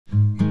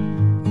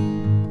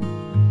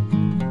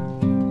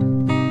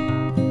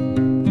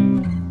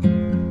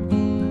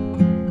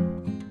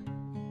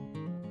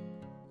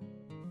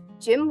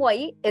Jim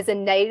White is a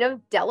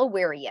native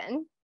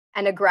Delawarean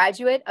and a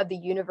graduate of the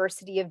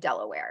University of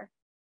Delaware.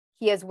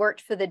 He has worked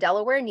for the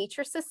Delaware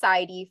Nature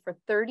Society for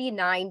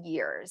 39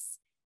 years,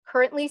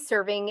 currently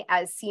serving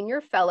as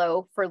Senior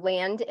Fellow for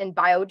Land and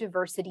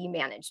Biodiversity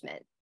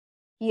Management.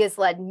 He has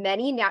led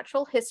many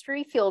natural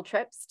history field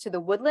trips to the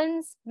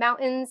woodlands,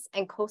 mountains,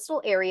 and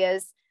coastal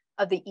areas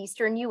of the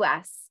eastern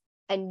US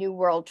and New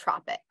World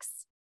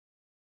tropics.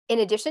 In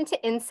addition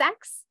to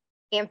insects,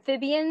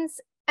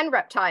 amphibians, and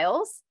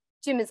reptiles,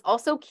 Jim is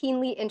also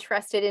keenly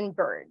interested in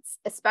birds,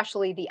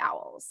 especially the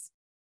owls.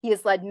 He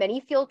has led many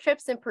field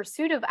trips in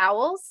pursuit of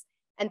owls,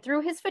 and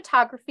through his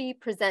photography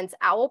presents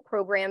owl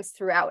programs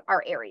throughout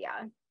our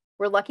area.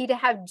 We're lucky to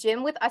have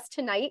Jim with us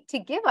tonight to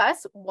give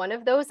us one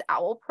of those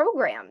owl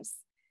programs.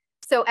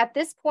 So at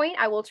this point,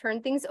 I will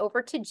turn things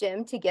over to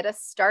Jim to get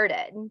us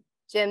started.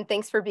 Jim,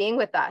 thanks for being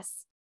with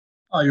us.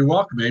 Oh, you're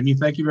welcome, Amy.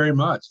 Thank you very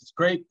much. It's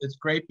great. It's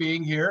great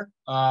being here.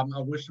 I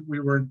wish we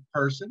were in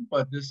person,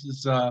 but this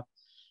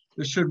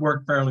should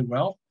work fairly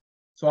well.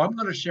 So I'm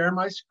going to share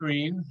my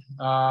screen,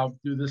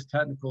 do this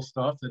technical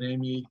stuff that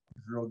Amy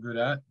is real good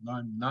at, and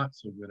I'm not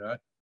so good at.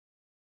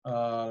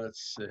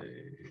 Let's see.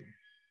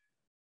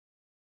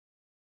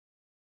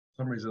 For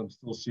some reason, I'm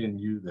still seeing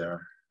you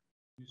there.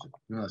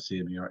 You're not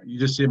seeing me, right? You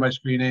just see my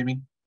screen,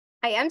 Amy?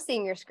 I am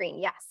seeing your screen,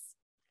 yes.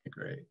 Okay,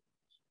 great.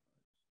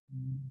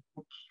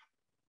 Oops.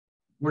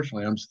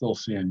 Fortunately, I'm still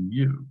seeing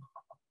you.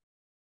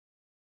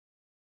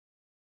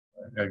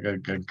 I gotta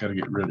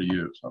get rid of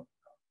you. So.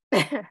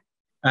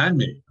 And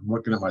me. I'm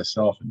looking at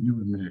myself and you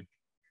and me.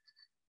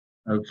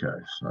 Okay,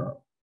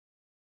 so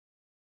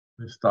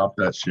let's stop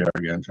that share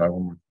again. Try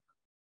one more.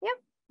 Yep,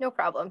 no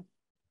problem.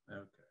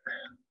 Okay.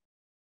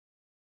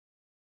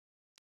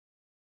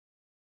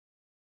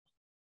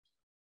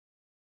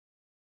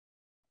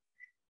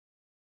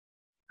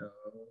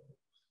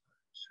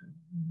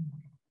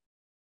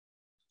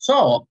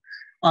 So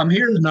I'm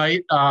here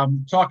tonight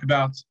talk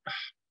about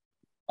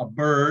a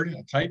bird,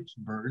 a type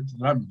of birds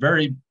that I'm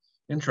very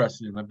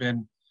interested in. I've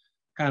been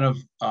kind of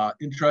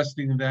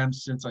interested in them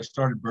since I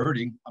started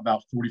birding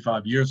about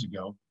 45 years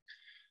ago.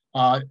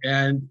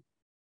 And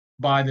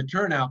by the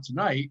turnout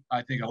tonight,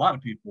 I think a lot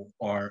of people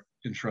are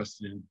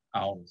interested in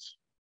owls.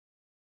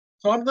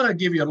 So I'm going to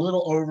give you a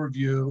little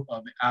overview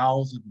of the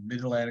owls of the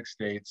Mid-Atlantic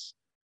states,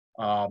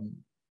 talk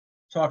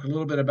a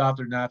little bit about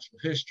their natural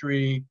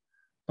history,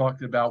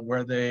 talk about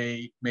where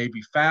they may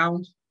be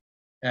found,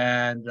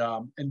 and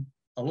a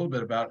little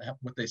bit about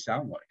what they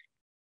sound like.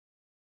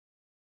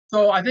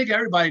 So I think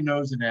everybody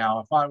knows an owl.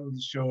 If I were to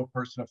show a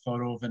person a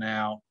photo of an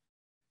owl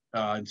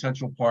in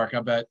Central Park, I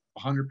bet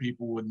 100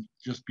 people would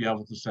just be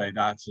able to say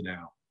that's an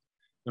owl.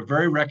 They're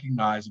very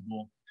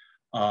recognizable.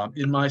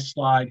 In my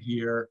slide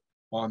here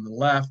on the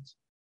left,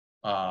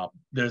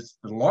 there's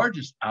the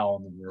largest owl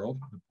in the world,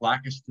 the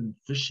Blakiston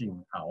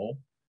fishing owl.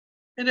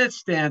 And it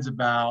stands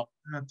about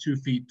 2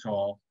 feet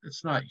tall.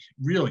 It's not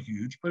real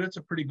huge, but it's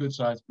a pretty good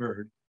sized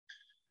bird.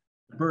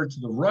 The bird to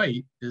the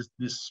right is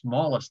the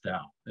smallest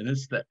owl, and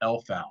it's the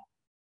elf owl.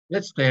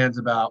 It stands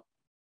about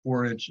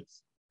 4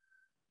 inches.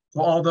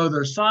 So although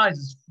their size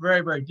is very,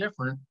 very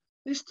different,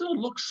 they still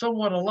look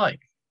somewhat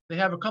alike. They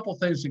have a couple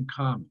things in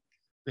common.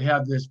 They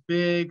have this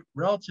big,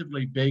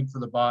 relatively big for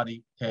the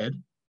body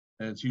head,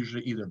 and it's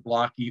usually either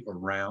blocky or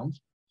round.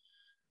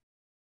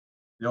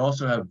 They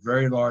also have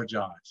very large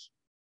eyes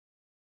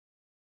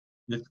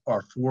that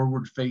are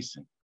forward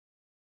facing,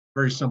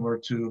 very similar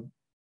to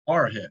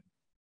our head.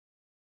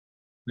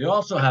 They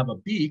also have a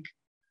beak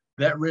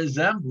that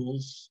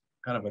resembles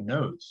kind of a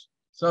nose.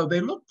 So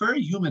they look very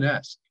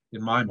human-esque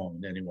in my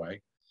mind anyway.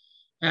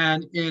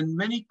 And in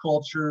many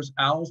cultures,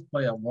 owls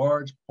play a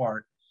large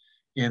part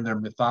in their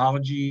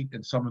mythology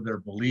and some of their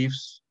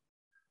beliefs.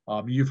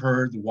 You've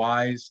heard the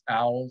wise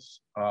owls.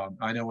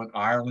 I know in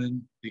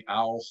Ireland, the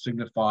owl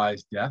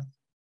signifies death.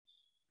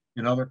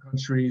 In other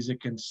countries,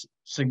 it can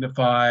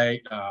signify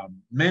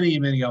many,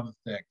 many other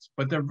things,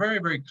 but they're very,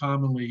 very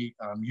commonly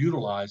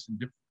utilized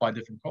by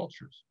different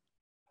cultures.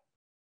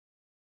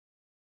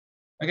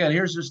 Again,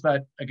 here's just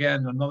that,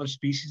 again, another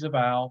species of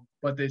owl,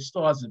 but it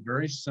still has a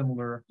very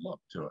similar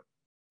look to it.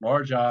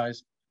 Large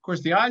eyes. Of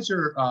course, the eyes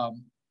are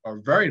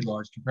very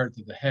large compared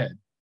to the head,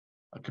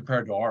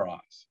 compared to our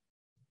eyes.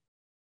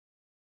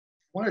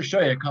 I want to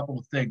show you a couple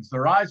of things.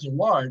 Their eyes are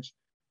large,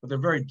 but they're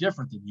very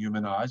different than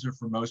human eyes, or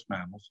for most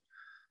mammals.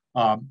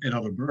 And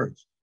other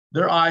birds.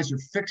 Their eyes are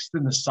fixed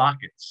in the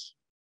sockets.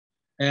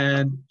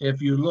 And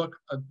if you look,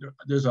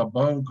 there's a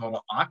bone called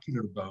an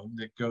ocular bone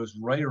that goes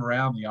right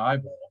around the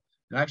eyeball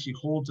and actually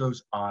holds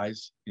those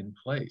eyes in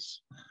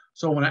place.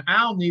 So when an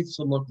owl needs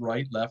to look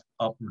right, left,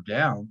 up, or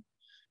down,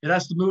 it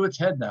has to move its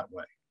head that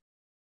way.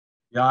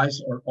 The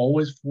eyes are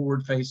always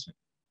forward facing.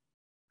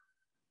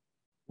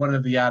 One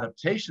of the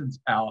adaptations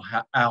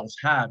owls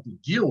have to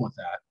deal with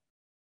that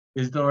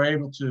is they're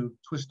able to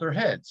twist their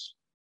heads.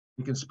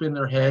 They can spin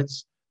their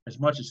heads as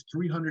much as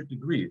 300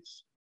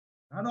 degrees.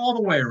 Not all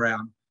the way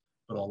around,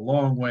 but a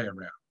long way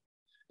around.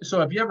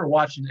 So if you ever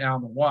watch an owl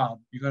in the wild,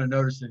 you're going to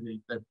notice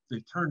that they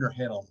turn their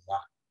head a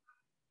lot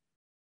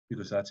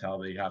because that's how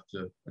they have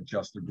to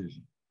adjust their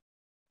vision.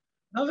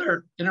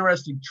 Another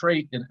interesting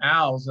trait in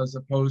owls, as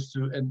opposed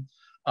to in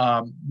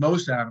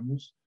most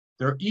animals,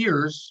 their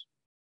ears,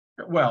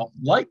 well,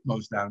 like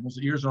most animals,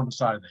 the ears are on the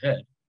side of the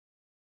head.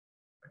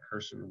 My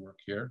cursor will work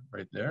here,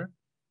 right there.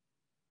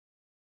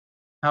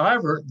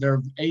 However,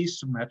 they're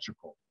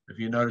asymmetrical. If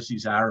you notice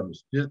these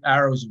arrows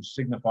are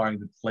signifying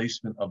the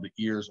placement of the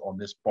ears on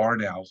this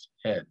barn owl's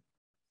head.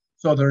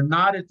 So they're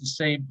not at the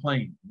same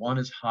plane. One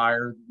is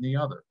higher than the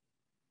other.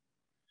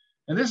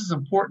 And this is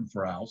important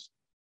for owls.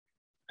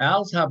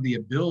 Owls have the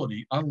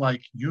ability,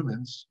 unlike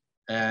humans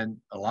and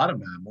a lot of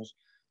mammals,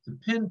 to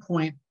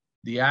pinpoint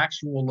the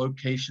actual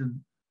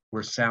location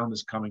where sound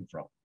is coming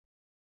from.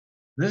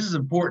 This is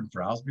important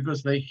for owls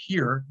because they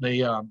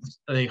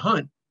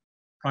hunt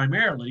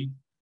primarily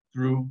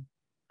through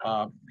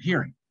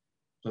hearing.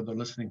 So they're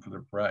listening for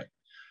their prey.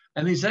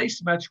 And these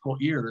asymmetrical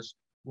ears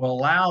will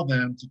allow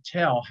them to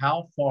tell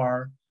how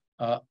far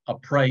a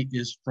prey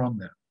is from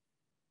them.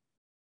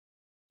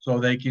 So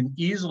they can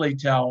easily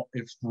tell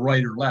if it's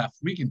right or left.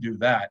 We can do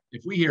that.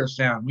 If we hear a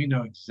sound, we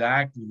know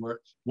exactly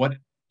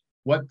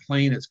what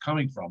plane it's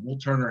coming from. We'll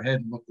turn our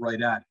head and look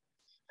right at it.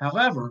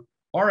 However,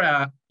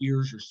 our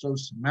ears are so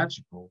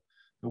symmetrical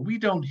that we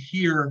don't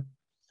hear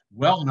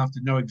well enough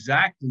to know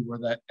exactly where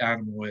that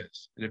animal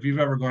is. And if you've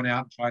ever gone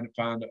out and tried to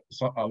find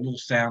a little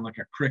sound like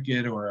a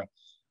cricket or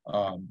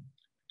a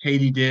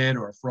katydid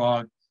or a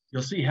frog,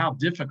 you'll see how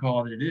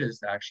difficult it is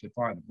to actually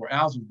find them. Where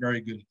owls are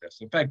very good at this.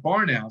 In fact,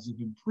 barn owls have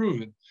been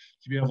proven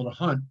to be able to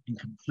hunt in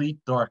complete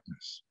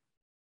darkness.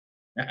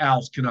 Now,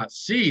 owls cannot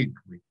see in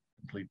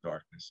complete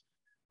darkness,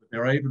 but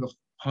they're able to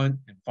hunt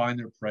and find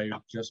their prey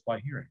just by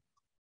hearing.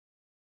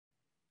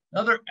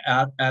 Another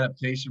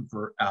adaptation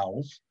for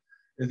owls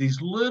is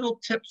these little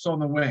tips on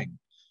the wing.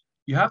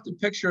 You have to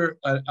picture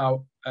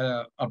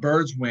a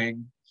bird's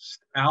wing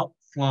out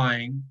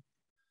flying,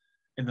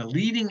 and the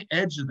leading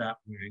edge of that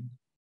wing,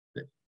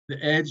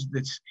 the edge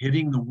that's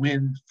hitting the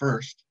wind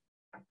first,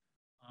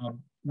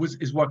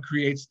 is what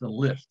creates the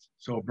lift,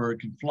 so a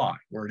bird can fly,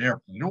 or an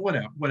airplane, or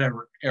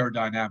whatever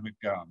aerodynamic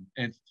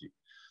entity.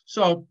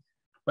 So,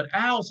 but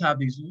owls have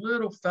these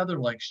little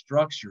feather-like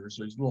structures,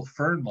 these little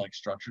fern-like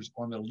structures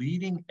on the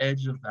leading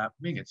edge of that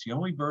wing. It's the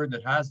only bird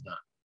that has that.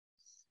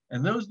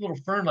 And those little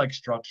fern-like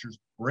structures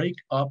break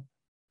up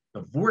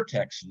the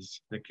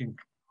vortexes that can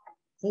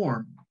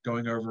form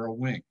going over a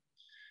wing.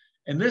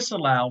 And this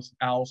allows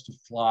owls to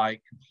fly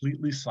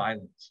completely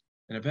silent.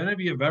 And if any of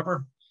you have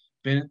ever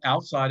been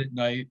outside at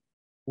night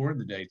or in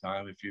the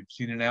daytime, if you've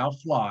seen an owl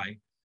fly,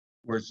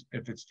 whereas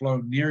if it's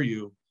flown near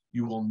you,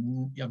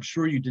 I'm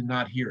sure you did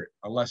not hear it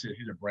unless it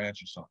hit a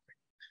branch or something.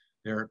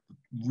 They're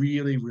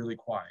really, really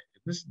quiet.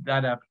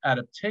 That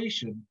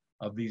adaptation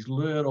of these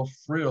little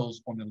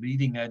frills on the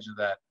leading edge of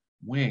that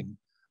wing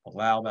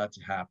allow that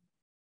to happen.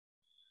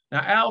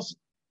 Now, owls,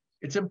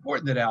 it's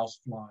important that owls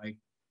fly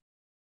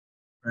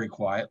very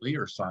quietly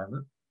or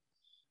silent.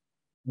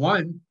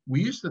 One,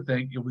 we used to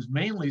think it was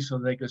mainly so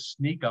they could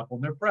sneak up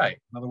on their prey.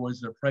 In other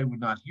words, their prey would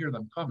not hear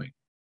them coming.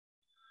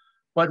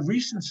 But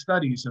recent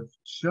studies have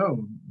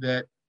shown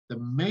that the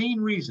main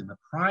reason, the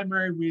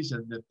primary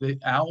reason that the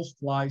owls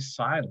fly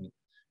silent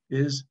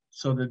is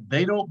so that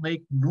they don't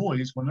make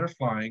noise when they're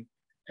flying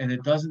and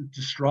it doesn't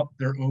disrupt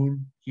their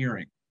own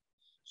hearing.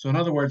 So in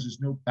other words, there's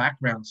no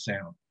background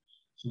sound.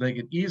 So they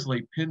can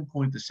easily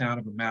pinpoint the sound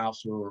of a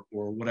mouse or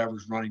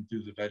whatever's running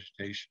through the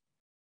vegetation.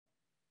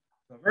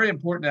 So a very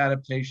important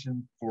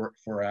adaptation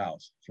for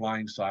owls,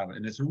 flying silent.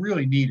 And it's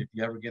really neat if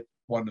you ever get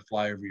one to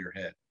fly over your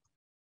head.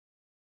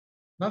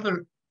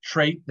 Another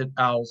trait that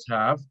owls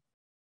have,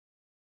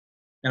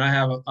 and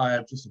I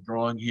have just a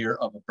drawing here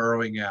of a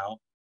burrowing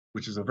owl,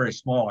 which is a very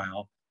small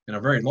owl, and a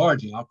very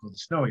large owl called the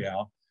snowy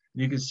owl.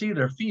 And you can see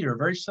their feet are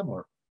very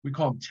similar. We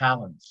call them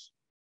talons.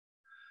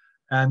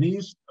 And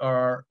these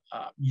are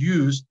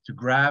used to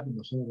grab and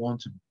to hold on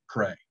to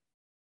prey,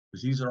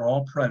 because these are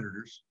all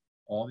predators.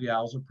 All the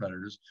owls are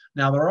predators.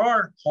 Now, there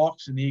are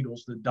hawks and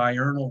eagles, the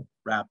diurnal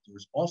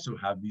raptors also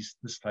have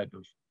this type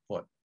of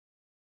foot.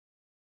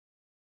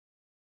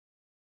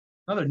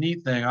 Another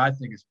neat thing I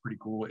think is pretty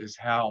cool is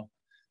how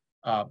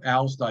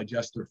owls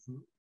digest their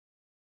food.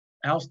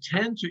 Owls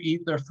tend to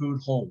eat their food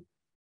whole,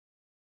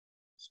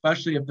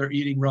 especially if they're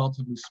eating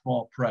relatively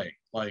small prey,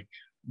 like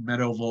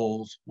meadow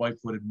voles,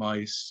 white-footed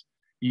mice,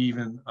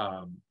 even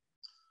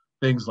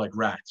things like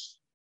rats.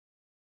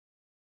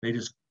 They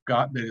just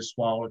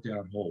swallow it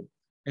down whole.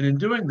 And in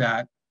doing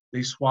that,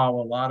 they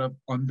swallow a lot of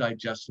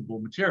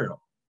undigestible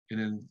material.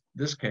 And in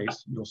this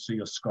case, you'll see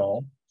a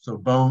skull. So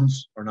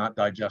bones are not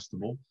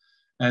digestible.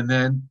 And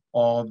then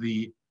all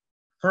the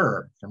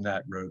fur from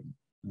that rodent,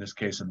 in this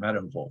case, a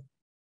meadow vole.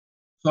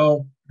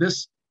 So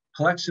this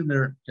collects in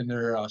their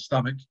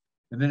stomach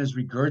and then is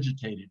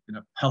regurgitated in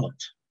a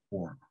pellet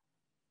form.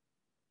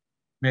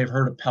 You may have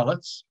heard of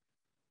pellets.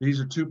 These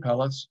are two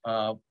pellets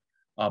of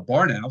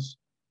barn owls,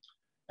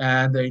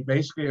 and they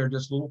basically are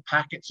just little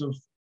packets of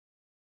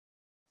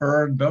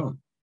fur and bone.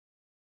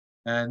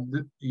 And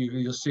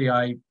you'll see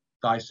I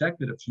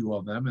dissected a few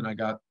of them,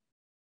 and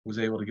was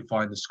able to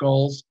find the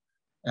skulls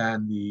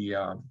and the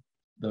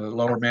the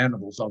lower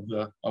mandibles of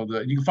the.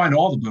 You can find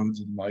all the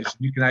bones in the mice,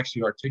 and you can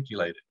actually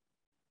articulate it.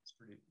 It's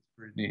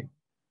pretty neat.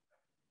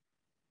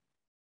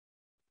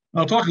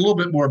 I'll talk a little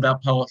bit more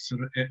about pellets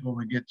when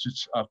we get to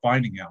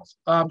finding owls.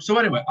 So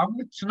anyway,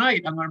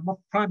 tonight I'm going to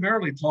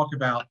primarily talk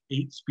about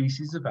 8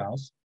 species of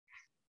owls.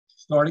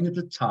 Starting at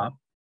the top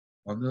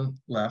on the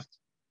left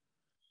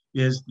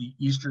is the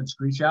eastern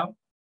screech owl,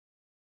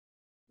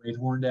 great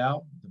horned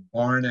owl, the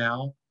barn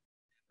owl,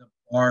 the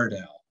barred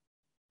owl.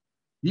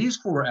 These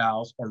 4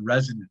 owls are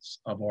residents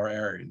of our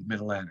area, the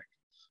Mid-Atlantic.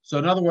 So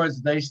in other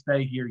words, they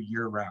stay here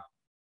year round.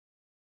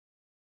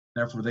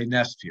 Therefore, they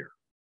nest here,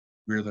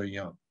 rear their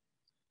young.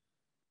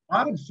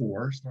 Bottom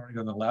 4, starting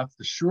on the left,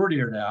 the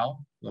short-eared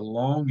owl, the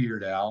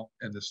long-eared owl,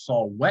 and the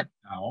saw-whet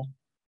owl,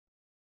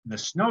 and the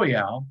snowy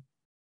owl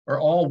are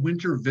all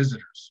winter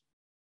visitors.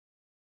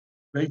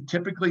 They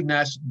typically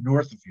nest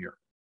north of here,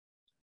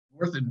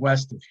 north and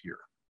west of here.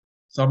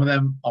 Some of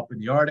them up in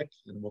the Arctic,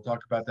 and we'll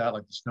talk about that,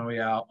 like the snowy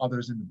owl,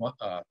 others in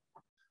the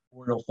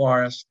boreal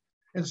forest,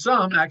 and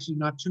some actually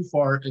not too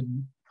far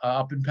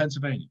up in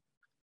Pennsylvania,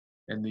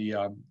 in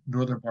the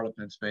northern part of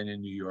Pennsylvania,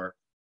 New York,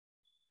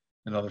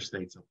 and other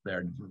states up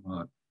there in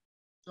Vermont.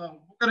 So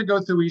we're going to go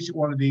through each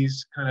one of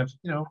these, kind of,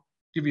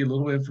 give you a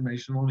little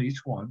information on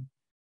each one.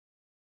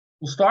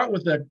 We'll start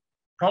with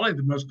probably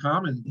the most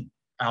common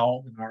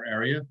owl in our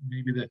area,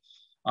 maybe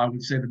I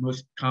would say the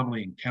most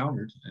commonly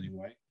encountered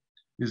anyway,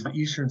 is the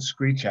eastern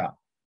screech owl.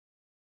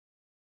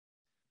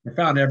 They're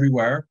found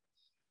everywhere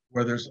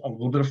where there's a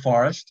little bit of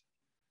forest.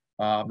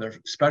 They're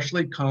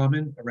especially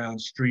common around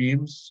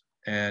streams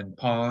and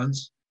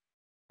ponds.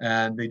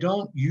 And they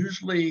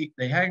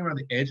hang around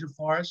the edge of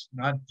forest,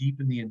 not deep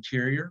in the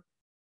interior.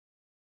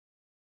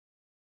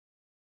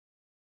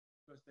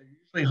 Because they're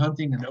usually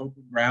hunting in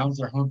open grounds.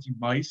 They're hunting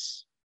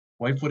mice,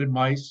 white-footed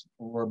mice,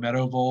 or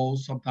meadow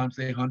voles. Sometimes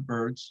they hunt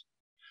birds.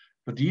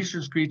 But the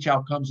eastern screech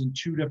owl comes in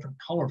 2 different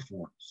color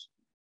forms.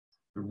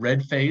 The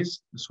red phase,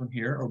 this one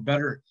here, or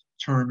better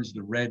term is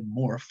the red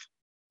morph.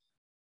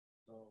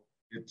 So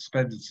it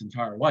spends its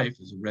entire life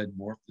as a red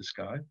morph, this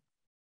guy.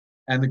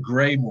 And the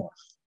gray morph.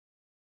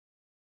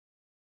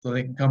 So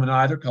they can come in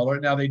either color.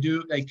 Now they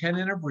can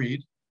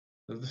interbreed.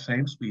 They're the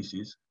same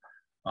species.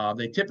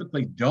 They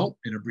typically don't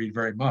interbreed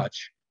very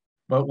much,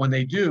 but when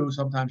they do,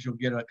 sometimes you'll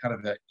get a kind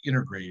of an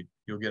intergrade.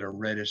 You'll get a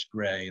reddish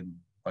gray and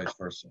vice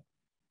versa.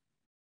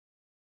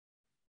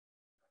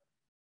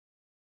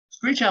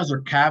 Screech owls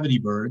are cavity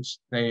birds.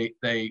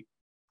 They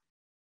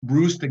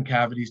roost in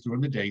cavities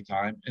during the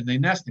daytime, and they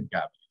nest in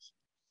cavities.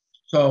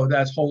 So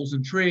that's holes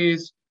in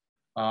trees,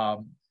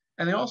 and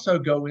they also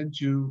go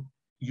into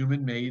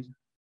human-made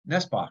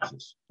nest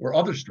boxes or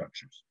other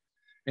structures.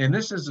 And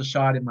this is a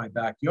shot in my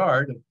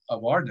backyard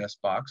of our nest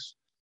box.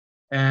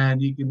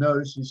 And you can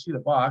notice, you see the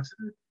box,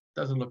 it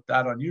doesn't look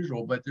that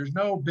unusual, but there's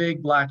no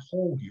big black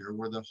hole here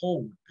where the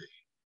hole would be.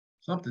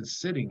 Something's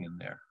sitting in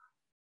there.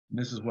 And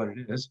this is what it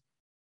is.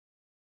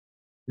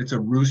 It's a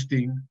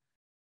roosting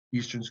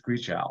eastern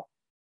screech owl.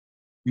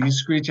 These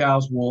screech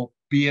owls will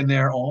be in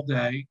there all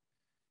day.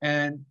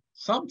 And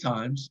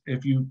sometimes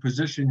if you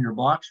position your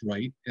box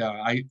right,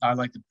 I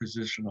like to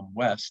position them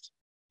west,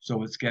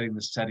 so it's getting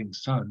the setting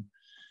sun.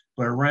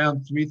 But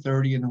around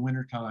 3:30 in the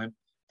wintertime,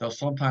 they'll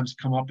sometimes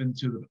come up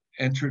into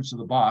the entrance of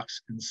the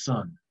box in the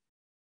sun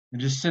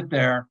and just sit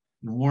there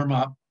and warm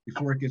up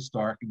before it gets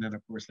dark. And then,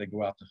 of course, they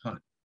go out to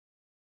hunt.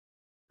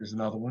 There's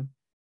another one.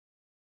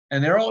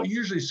 And they're all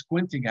usually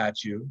squinting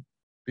at you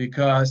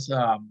because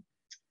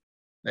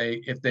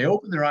if they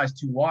open their eyes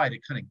too wide,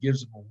 it kind of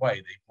gives them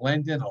away. They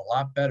blend in a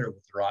lot better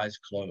with their eyes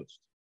closed.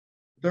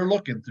 They're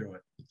looking through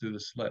the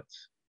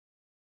slits.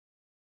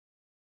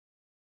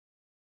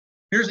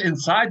 Here's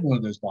inside one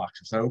of those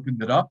boxes. I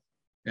opened it up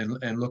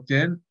and looked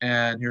in,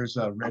 and here's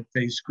a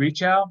red-faced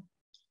screech owl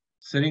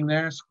sitting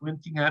there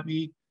squinting at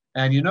me.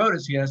 And you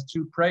notice he has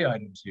 2 prey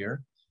items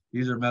here.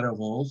 These are meadow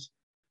voles.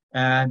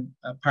 And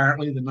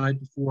apparently the night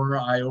before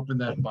I opened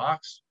that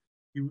box,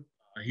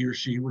 he or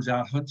she was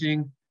out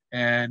hunting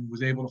and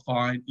was able to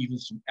find even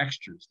some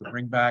extras to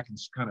bring back and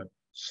kind of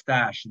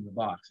stash in the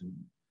box. And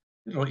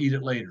it'll eat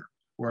it later.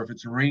 Or if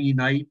it's a rainy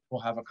night,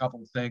 we'll have a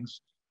couple of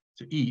things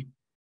to eat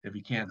if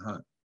he can't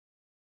hunt.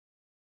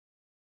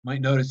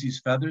 Might notice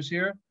these feathers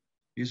here.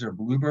 These are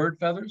bluebird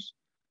feathers.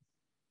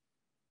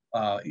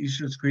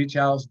 Eastern screech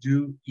owls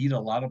do eat a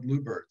lot of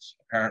bluebirds,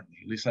 apparently.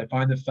 At least I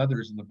find the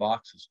feathers in the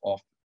boxes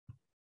often.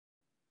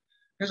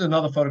 Here's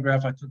another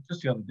photograph I took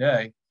just the other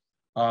day,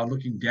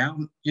 looking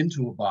down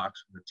into a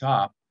box from the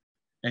top,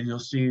 and you'll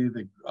see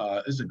this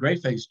is a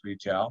gray-faced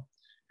screech owl,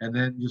 and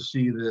then you'll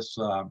see this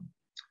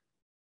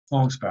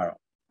song sparrow.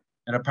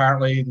 And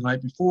apparently the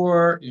night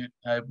before, it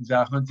was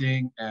out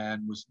hunting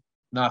and was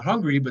not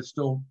hungry, but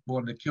still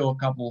wanted to kill a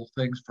couple of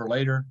things for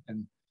later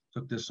and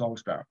took this song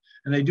sparrow.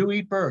 And they do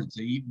eat birds.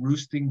 They eat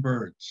roosting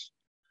birds.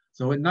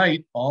 So at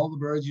night, all the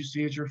birds you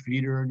see at your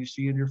feeder and you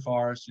see in your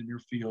forests and your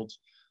fields,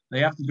 they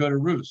have to go to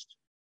roost,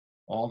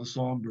 all the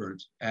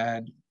songbirds.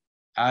 And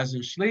as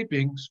they're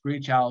sleeping,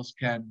 screech owls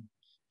can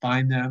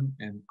find them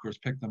and, of course,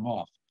 pick them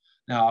off.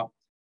 Now,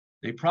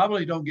 They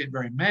probably don't get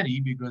very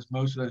many because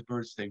most of those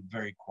birds stay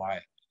very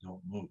quiet,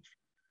 don't move.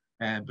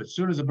 But as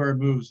soon as a bird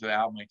moves, the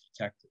owl might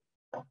detect it.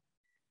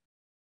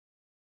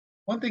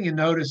 One thing you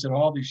notice in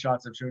all these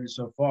shots I've shown you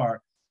so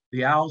far,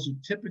 the owls will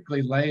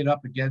typically lay it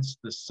up against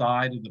the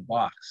side of the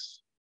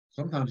box,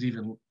 sometimes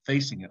even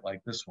facing it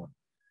like this one,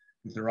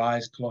 with their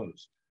eyes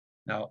closed.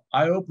 Now,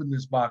 I opened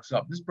this box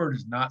up. This bird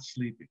is not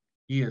sleeping.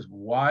 He is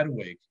wide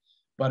awake.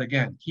 But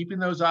again, keeping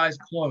those eyes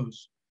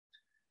closed,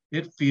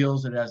 it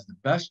feels it has the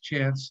best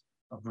chance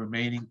of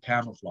remaining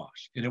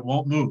camouflaged, and it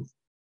won't move.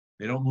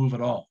 They don't move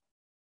at all.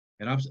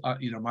 And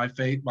my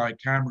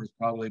camera is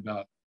probably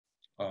about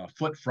a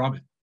foot from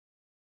it,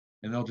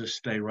 and they'll just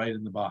stay right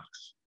in the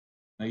box.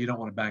 Now, you don't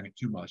want to bang it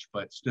too much,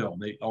 but still,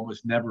 they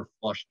almost never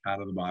flush out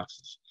of the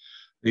boxes.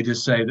 They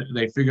just say that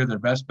they figure their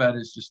best bet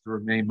is just to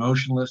remain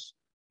motionless,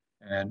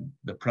 and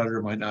the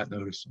predator might not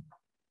notice them.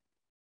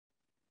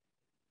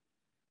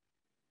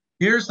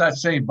 Here's that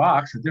same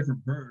box, a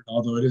different bird,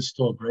 although it is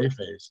still a gray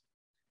phase,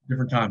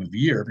 different time of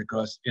year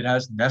because it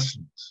has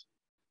nestlings.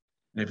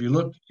 And if you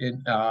look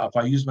in, if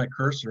I use my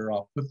cursor,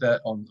 I'll put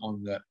that on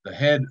the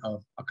head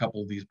of a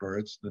couple of these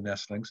birds, the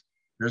nestlings.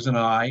 There's an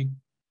eye,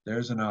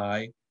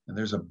 and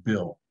there's a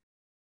bill.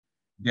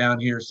 Down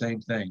here, same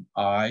thing,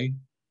 eye,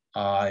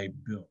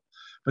 bill.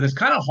 But it's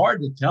kind of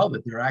hard to tell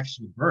that they're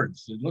actually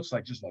birds. It looks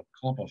like just a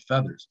clump of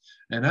feathers.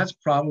 And that's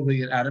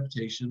probably an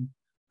adaptation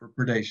for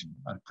predation.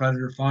 A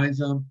predator finds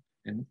them,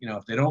 and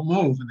if they don't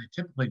move, and they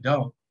typically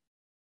don't,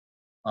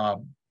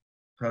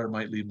 predator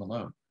might leave them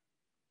alone.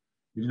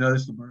 You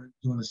notice the bird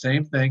doing the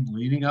same thing,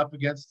 leaning up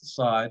against the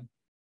side.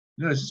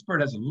 Notice this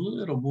bird has a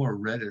little more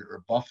red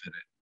or buff in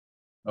it.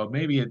 Oh,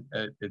 maybe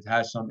it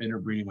has some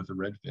interbreeding with the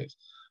red face.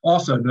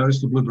 Also, notice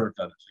the bluebird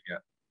feathers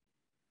again.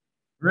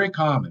 Very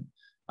common.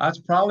 That's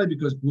probably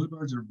because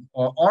bluebirds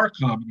are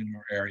common in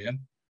our area.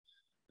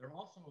 They're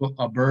also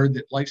a bird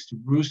that likes to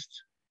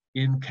roost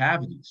in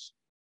cavities.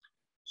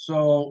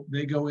 So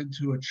they go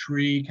into a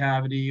tree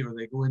cavity or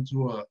they go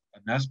into a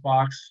nest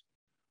box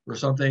or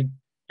something,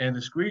 and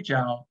the screech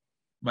owl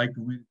might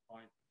go in and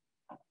find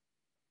them.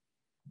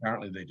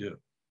 Apparently they do.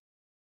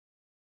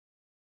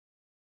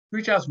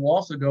 Screech owls will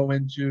also go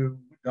into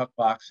wood duck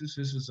boxes.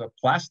 This is a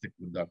plastic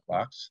wood duck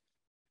box.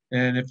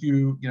 And if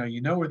you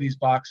know where these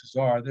boxes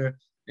are, they're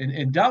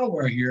in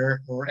Delaware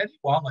here, or any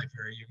wildlife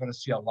area, you're going to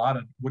see a lot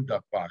of wood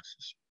duck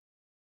boxes.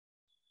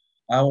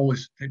 I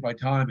always take my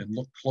time and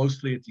look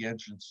closely at the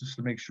entrance just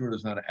to make sure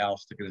there's not an owl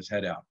sticking his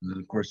head out. And then,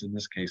 of course, in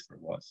this case, there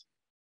was.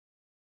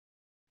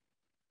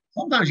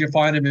 Sometimes you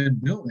find them in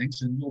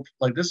buildings, and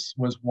like this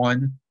was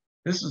one.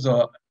 This is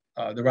there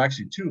were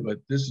actually two, but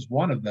this is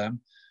one of them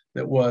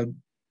that would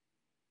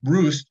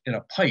roost in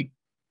a pipe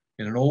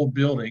in an old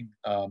building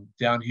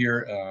down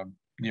here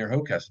near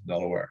Hocus,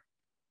 Delaware.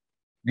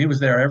 And he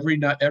was there every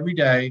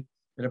day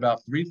at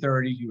about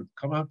 3:30. He would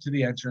come up to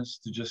the entrance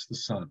to just the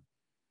sun.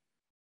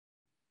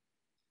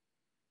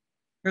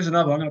 Here's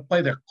another. I'm going to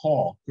play their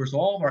call. Of course,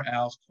 all of our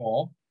owls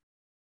call,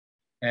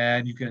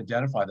 and you can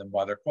identify them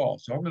by their call.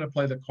 So I'm going to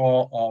play the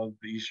call of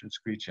the eastern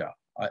screech owl.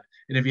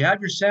 And if you have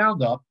your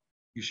sound up,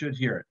 you should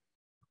hear it.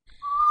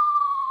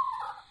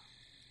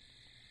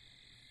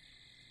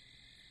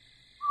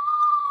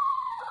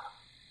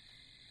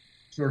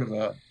 Sort of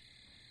a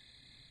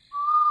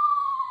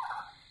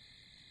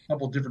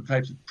couple different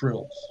types of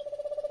trills.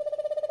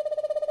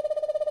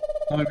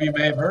 Some of you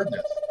may have heard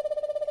this.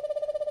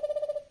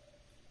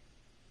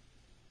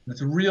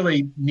 It's a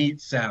really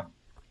neat sound.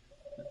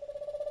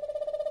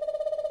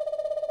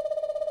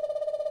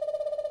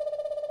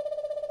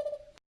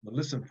 But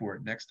listen for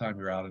it next time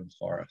you're out in the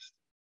forest.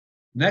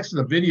 Next is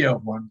a video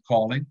of one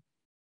calling.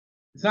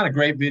 It's not a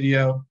great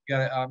video.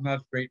 I'm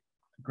not a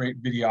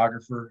great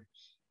videographer,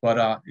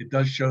 but it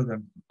does show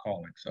them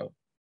calling. So.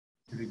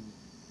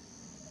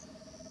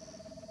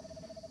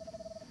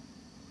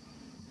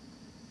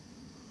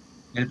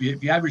 And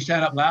if you have your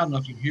sound up loud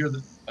enough, you hear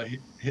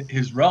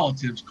his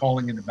relatives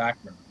calling in the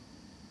background.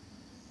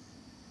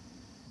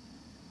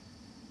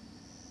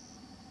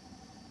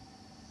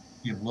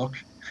 You look.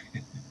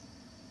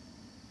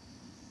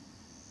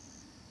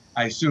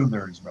 I assume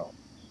they're his relatives.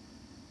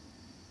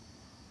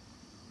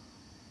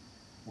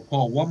 We'll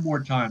call one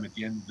more time at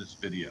the end of this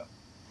video.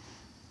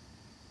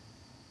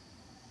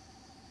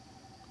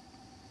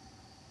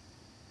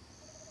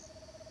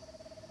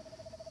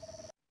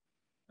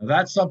 Now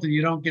that's something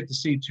you don't get to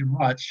see too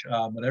much,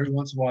 but every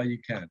once in a while you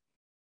can.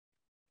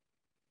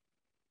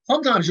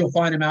 Sometimes you'll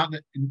find them out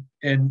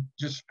and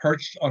just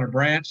perched on a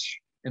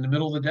branch in the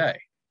middle of the day,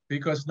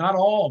 because not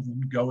all of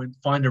them go and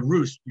find a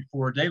roost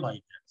before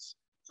daylight hits.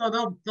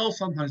 So they'll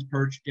sometimes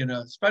perch in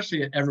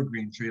especially an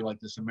evergreen tree like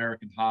this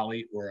American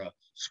holly or a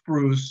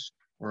spruce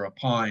or a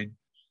pine.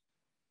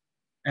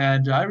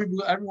 And every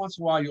once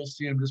in a while you'll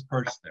see them just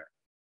perched there.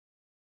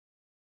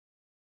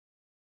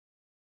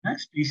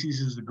 Next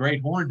species is the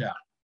great horned owl.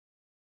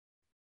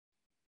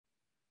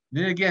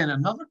 Then again,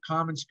 another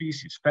common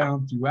species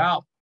found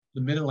throughout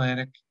the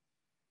mid-Atlantic.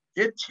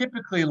 It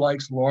typically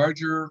likes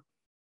larger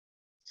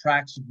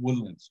tracts of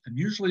woodlands, and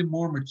usually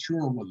more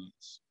mature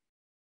woodlands.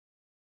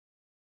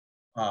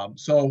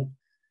 So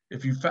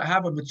if you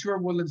have a mature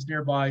woodlands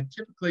nearby,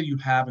 typically you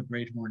have a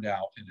great horned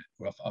owl in it,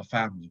 or a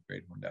family of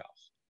great horned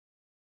owls.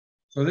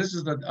 So this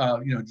is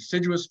the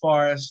deciduous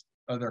forest.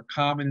 They're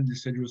common in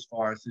deciduous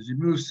forests. As you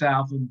move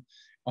south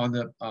on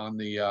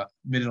the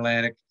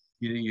mid-Atlantic,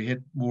 you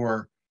hit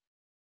more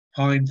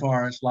pine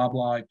forests,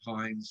 loblolly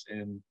pines,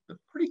 and they're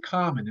pretty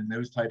common in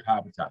those type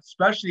habitats,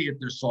 especially if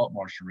there's salt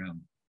marsh around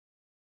them.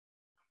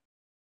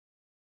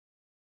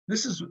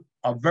 This is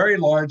a very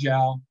large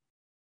owl.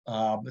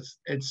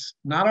 It's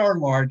not our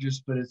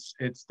largest, but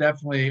it's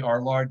definitely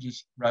our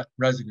largest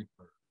resident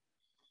bird.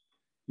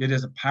 It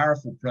is a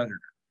powerful predator.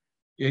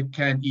 It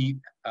can eat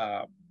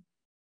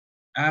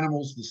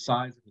animals the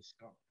size of a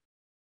skunk.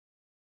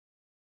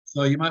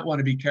 So you might want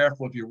to be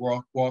careful if you're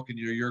walking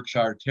your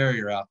Yorkshire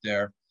Terrier out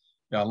there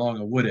along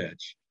a wood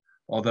edge.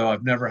 Although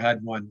I've never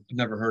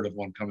heard of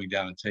one coming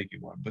down and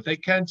taking one. But they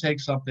can take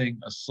something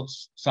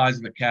size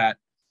of a cat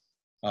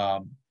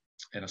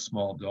and a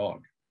small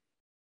dog.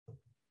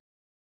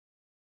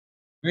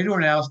 Great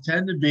horned owls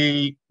tend to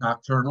be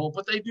nocturnal,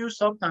 but they do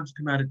sometimes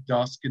come out at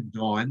dusk and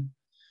dawn.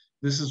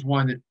 This is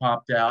one that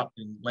popped out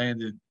and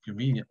landed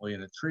conveniently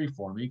in a tree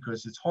for me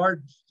because it's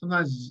hard,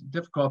 sometimes it's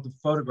difficult to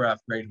photograph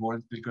great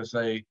horns because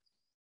they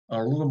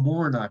are a little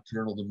more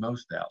nocturnal than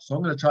most owls. So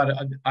I'm going to try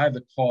to, I have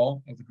the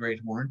call of the great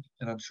horn,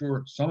 and I'm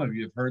sure some of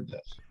you have heard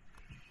this.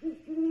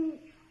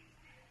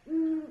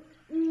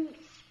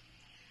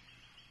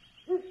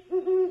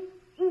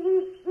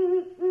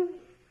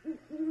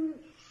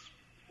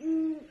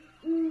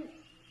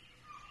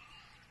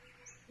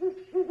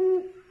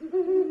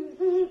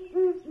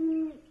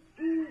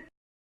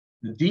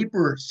 The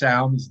deeper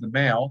sound is the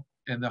male,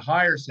 and the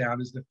higher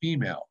sound is the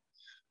female.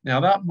 Now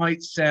that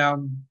might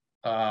sound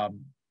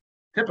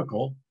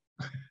typical,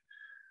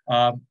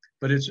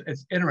 but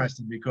it's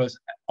interesting because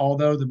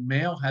although the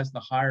male has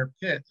the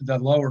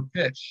lower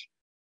pitch,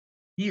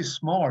 he is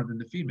smaller than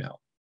the female.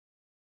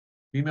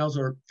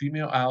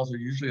 Female owls are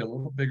usually a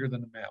little bigger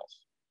than the males.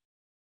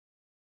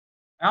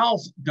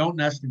 Owls don't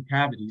nest in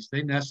cavities;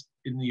 they nest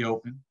in the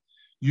open.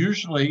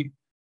 Usually,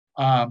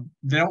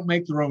 they don't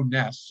make their own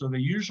nests, so they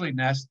usually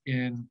nest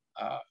in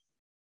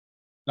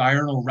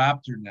diurnal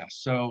raptor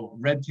nests. So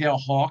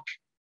red-tailed hawk,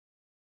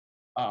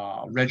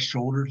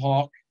 red-shouldered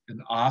hawk,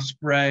 an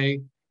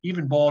osprey,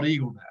 even bald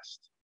eagle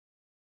nest.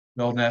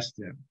 They'll nest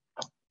in.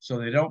 So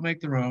they don't make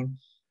their own.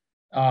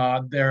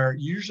 They're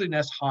usually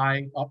nest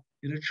high up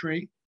in a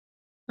tree,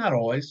 not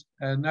always,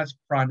 and that's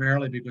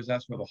primarily because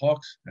that's where the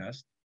hawks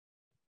nest.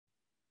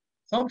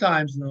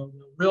 Sometimes they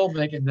will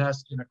make a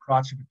nest in a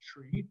crotch of a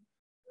tree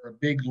or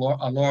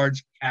a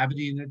large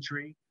cavity in a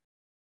tree.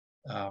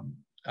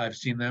 I've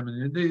seen them,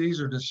 and these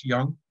are just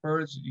young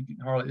birds. You can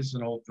hardly, this is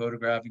an old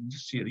photograph. You can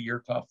just see the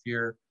ear cuff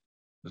here.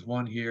 There's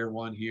one here,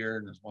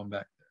 and there's one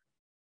back there.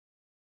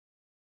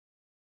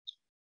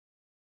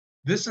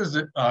 This is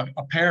a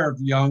pair of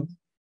young,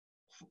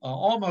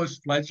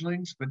 almost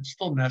fledglings, but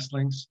still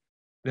nestlings.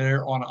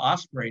 They're on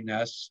osprey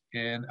nests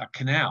in a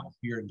canal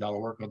here in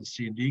Delaware called the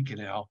C&D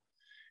Canal.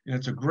 And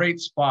it's a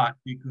great spot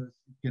because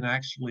you can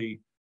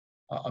actually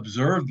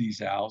observe these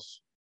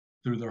owls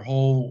through their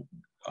whole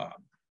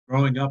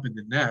growing up in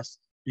the nest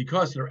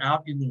because they're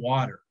out in the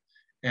water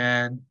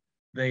and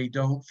they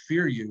don't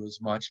fear you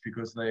as much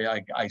because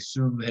I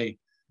assume they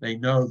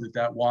know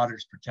that water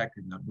is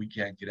protecting them. We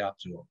can't get out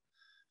to them.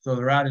 So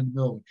they're out in the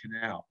middle of the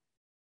canal.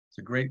 It's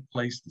a great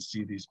place to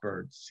see these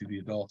birds, see the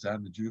adults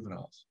and the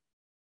juveniles.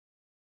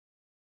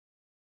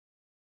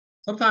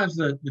 Sometimes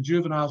the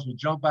juveniles will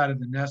jump out of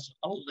the nest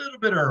a little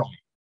bit early,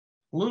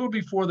 a little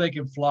before they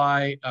can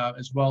fly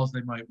as well as they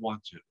might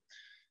want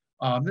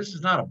to. This is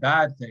not a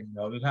bad thing,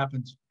 though. It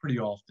happens pretty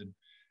often.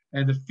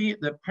 And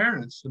the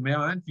parents, the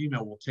male and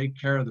female, will take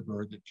care of the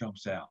bird that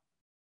jumps out.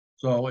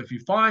 So if you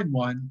find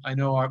one, I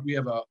know we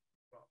have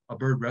a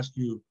bird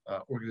rescue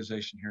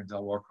organization here in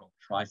Delaware called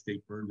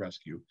Tri-State Bird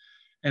Rescue.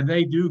 And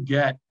they do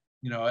get,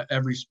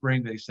 every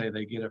spring they say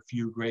they get a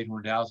few great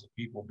horned owls that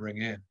people bring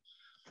in.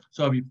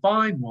 So if you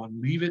find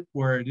one, leave it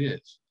where it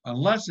is,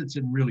 unless it's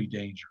in really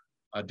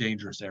a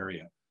dangerous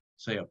area,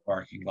 say a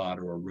parking lot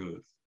or a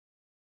road.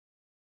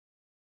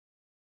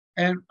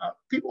 And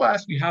people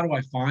ask me, how do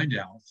I find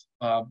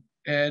owls?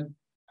 And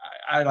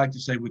I like to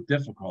say with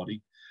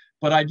difficulty,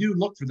 but I do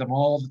look for them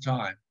all the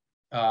time,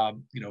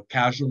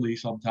 casually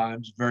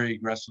sometimes, very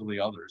aggressively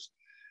others.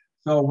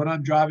 So when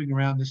I'm driving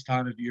around this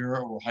time of year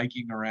or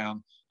hiking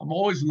around, I'm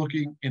always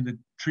looking in the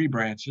tree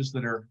branches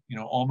that are,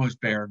 almost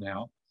bare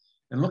now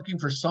and looking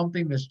for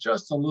something that's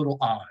just a little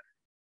odd.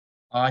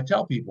 I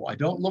tell people, I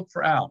don't look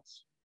for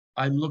owls.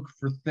 I look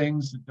for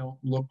things that don't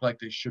look like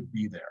they should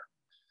be there.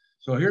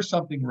 So here's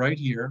something right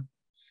here.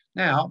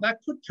 Now, that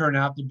could turn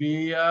out to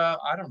be,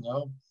 I don't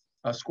know,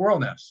 a squirrel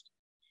nest.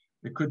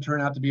 It could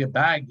turn out to be a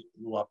bag that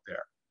blew up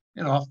there.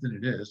 And often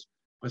it is,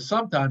 but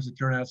sometimes it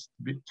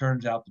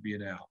turns out to be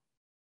an owl.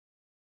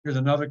 Here's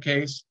another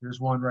case.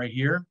 Here's one right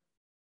here.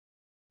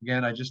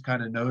 Again, I just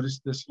kind of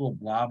noticed this little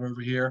blob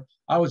over here.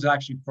 I was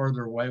actually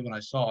further away when I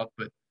saw it,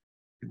 but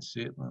you can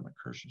see it. Well, my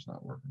cursor's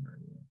not working very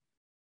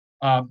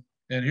well.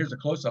 And here's a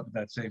close-up of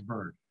that same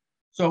bird.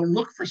 So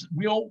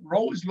we're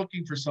always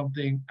looking for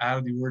something out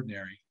of the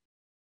ordinary.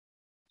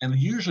 And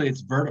usually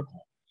it's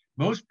vertical.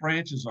 Most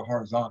branches are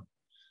horizontal.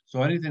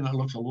 So anything that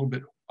looks a little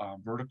bit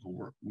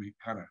vertical, we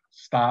kind of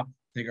stop,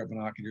 take our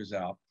binoculars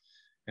out,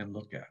 and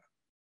look at it.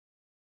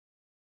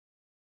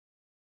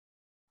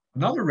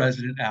 Another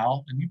resident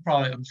owl, and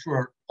I'm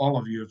sure all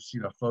of you have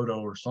seen a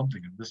photo or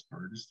something of this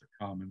bird. This is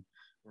a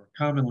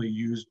commonly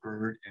used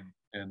bird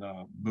in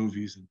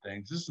movies and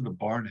things. This is the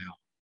barn owl,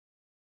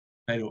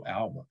 potato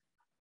owl.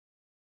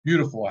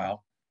 Beautiful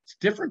owl. It's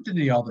different than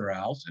the other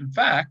owls. In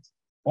fact,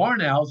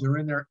 barn owls are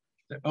in their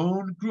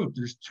own group.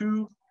 There's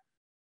two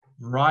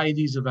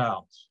varieties of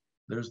owls.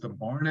 There's the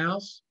barn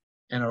owls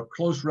and a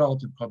close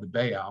relative called the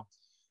bay owl,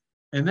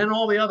 and then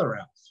all the other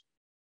owls.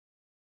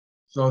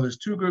 So there's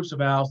two groups of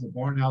owls. The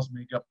barn owls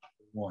make up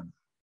one.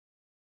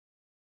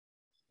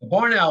 The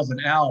barn owl is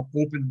an owl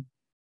of open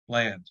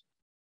land.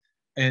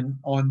 And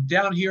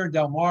down here in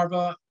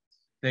Delmarva,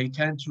 they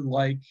tend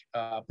to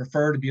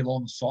prefer to be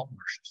along the salt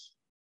marshes.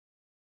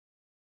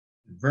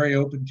 Very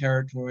open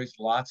territories,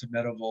 lots of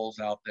meadow voles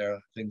out there,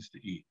 things to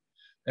eat.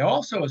 They're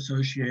also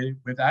associated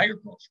with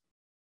agriculture.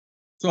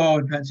 So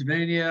in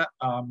Pennsylvania,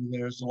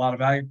 there's a lot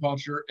of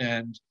agriculture,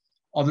 and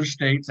other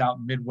states out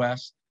in the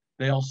Midwest,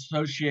 they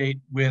associate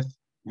with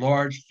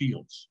large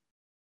fields.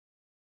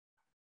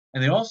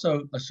 And they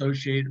also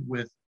associate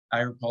with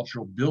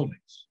agricultural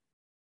buildings.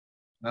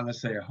 Not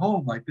necessarily a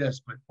home like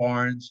this, but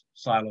barns,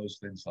 silos,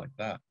 things like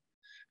that.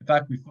 In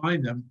fact, we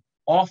find them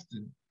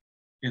often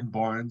in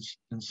barns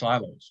and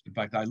silos. In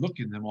fact, I look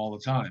in them all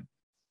the time.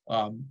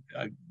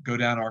 I go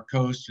down our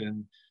coast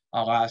and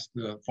I'll ask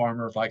the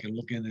farmer if I can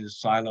look in his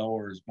silo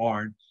or his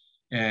barn,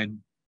 and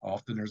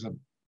often there's a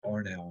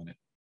barn owl in it.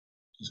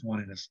 There's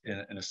one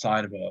in a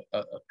side of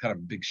a kind of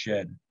a big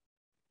shed.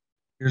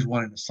 Here's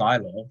one in a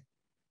silo,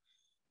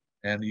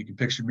 and you can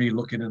picture me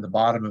looking in the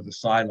bottom of the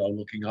silo,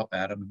 looking up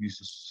at him, and he's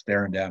just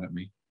staring down at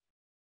me.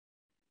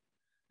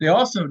 They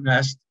also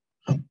nest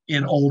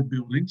in old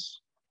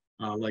buildings,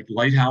 like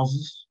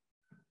lighthouses,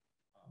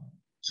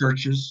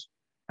 churches.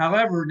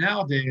 However,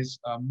 nowadays,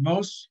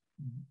 most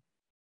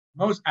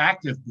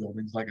active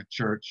buildings, like a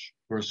church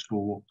or a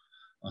school,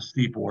 a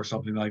steeple or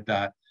something like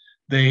that,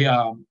 they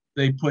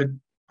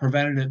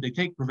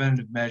take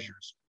preventative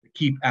measures to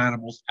keep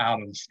animals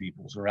out of the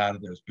steeples or out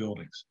of those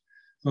buildings.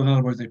 So in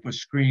other words, they put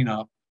screen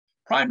up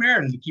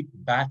primarily to keep the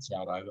bats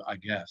out, I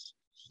guess.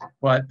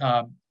 But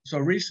so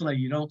recently,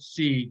 you don't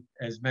see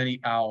as many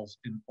owls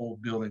in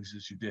old buildings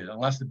as you did,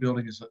 unless the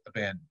building is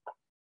abandoned,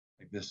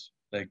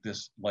 like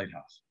this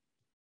lighthouse.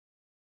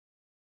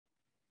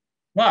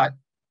 But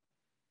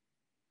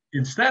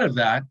instead of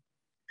that,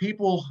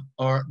 people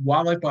or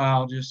wildlife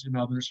biologists and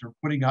others are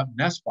putting up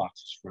nest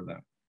boxes for them.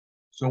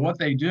 So what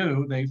they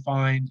do, they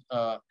find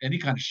any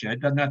kind of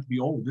shed, doesn't have to be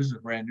old. This is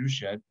a brand new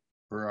shed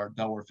for our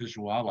Delaware Fish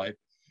and Wildlife.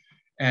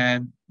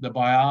 And the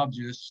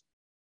biologists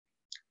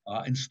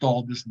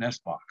installed this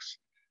nest box.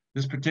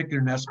 This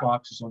particular nest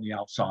box is on the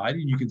outside,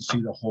 and you can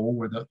see the hole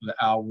where the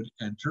owl would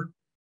enter.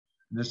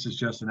 And this is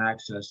just an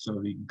access so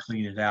that you can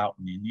clean it out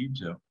when you need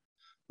to.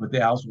 But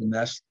the owls will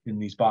nest in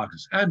these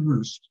boxes and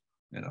roost,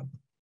 you know.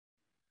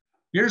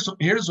 Here's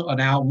an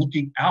owl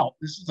looking out.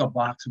 This is a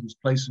box that was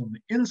placed on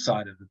the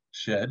inside of the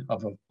shed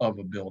of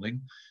a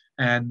building,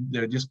 and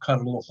they just cut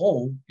a little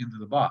hole into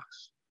the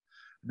box.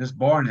 And this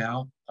barn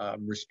owl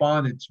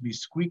responded to me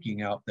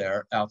squeaking out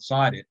there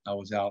outside it. I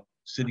was out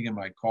sitting in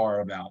my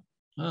car about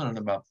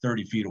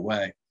 30 feet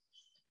away,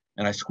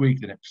 and I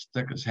squeaked, and it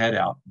stuck his head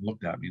out and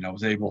looked at me. And I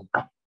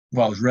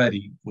was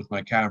ready with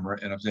my camera,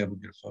 and I was able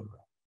to get a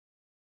photograph.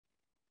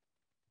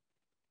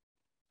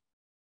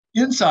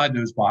 Inside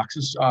those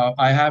boxes,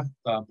 I have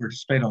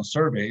participated on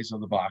surveys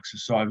of the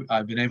boxes, so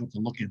I've been able to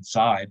look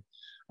inside.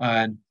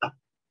 And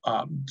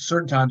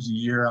certain times a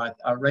year,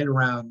 right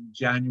around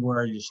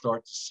January, you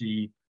start to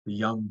see the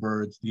young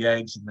birds, the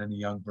eggs, and then the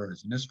young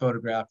birds. In this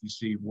photograph, you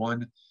see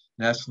one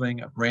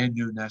nestling, a brand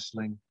new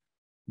nestling.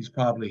 This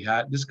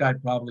guy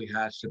probably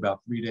hatched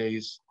about 3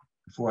 days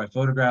before I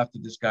photographed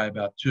it. This guy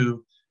about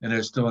 2, and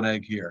there's still an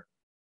egg here.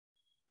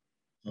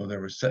 So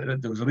there was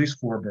at least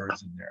 4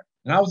 birds in there.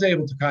 And I was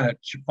able to kind of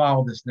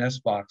follow this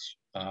nest box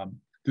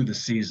through the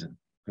season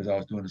because I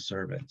was doing the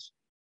surveys.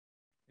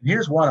 And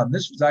here's one.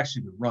 This was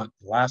actually the runt,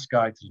 the last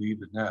guy to leave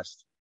the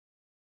nest.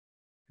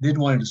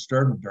 Didn't want to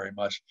disturb him very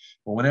much,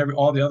 but whenever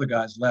all the other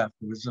guys left,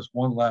 there was just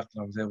one left,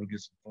 and I was able to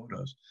get some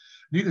photos.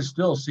 And you can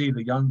still see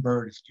the young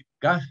bird.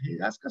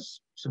 That's got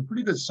some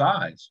pretty good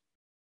size.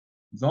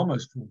 He's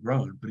almost full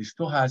grown, but he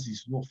still has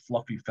these little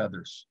fluffy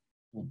feathers,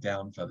 little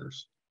down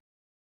feathers.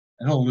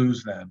 And he'll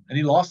lose them. And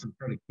he lost them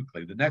pretty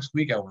quickly. The next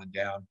week I went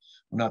down,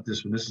 well, not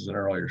this one, this is an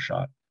earlier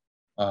shot.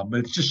 But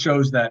it just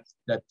shows that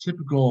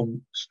typical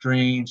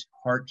strange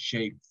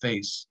heart-shaped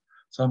face.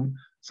 Some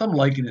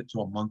liken it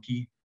to a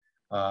monkey,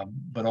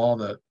 but all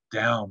the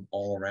down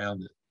all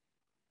around it.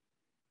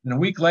 And a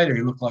week later,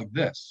 he looked like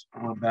this.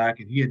 I went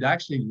back, and he had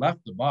actually left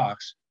the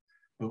box,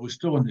 but was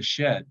still in the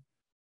shed.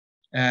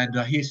 And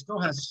he still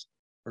has,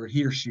 or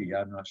he or she,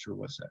 I'm not sure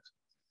what sex,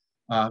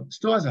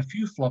 Still has a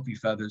few fluffy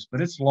feathers,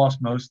 but it's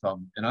lost most of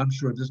them. And I'm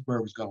sure this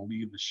bird was going to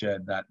leave the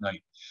shed that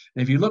night.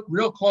 And if you look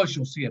real close,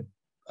 you'll see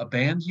a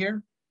band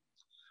here.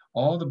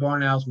 All the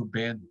barn owls were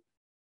banded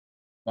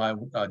by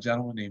a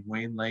gentleman named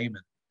Wayne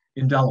Lehman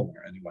in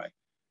Delaware, anyway.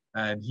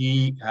 And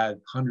he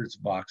had hundreds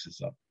of boxes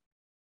up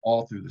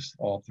all through the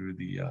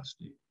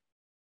state.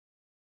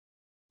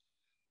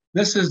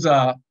 This is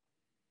a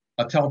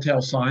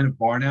telltale sign of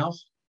barn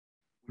owls.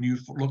 When you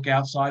look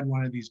outside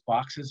one of these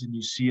boxes and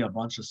you see a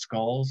bunch of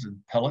skulls and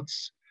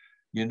pellets,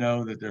 you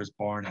know that there's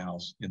barn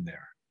owls in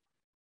there.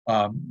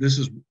 This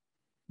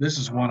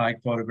is one I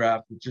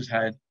photographed that just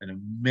had an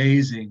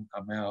amazing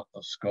amount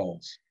of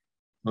skulls.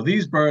 So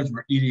these birds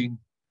were eating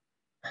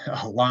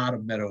a lot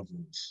of meadow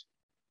voles,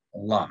 a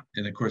lot.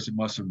 And of course, it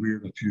must have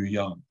reared a few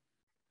young.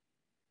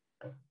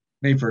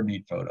 Made for a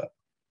neat photo.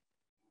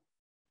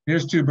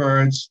 Here's two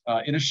birds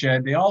in a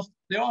shed. They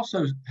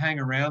also hang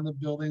around the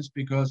buildings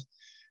because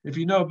if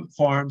you know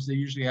farms, they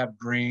usually have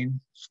grain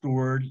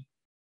stored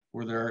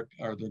or they're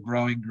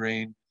growing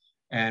grain,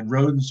 and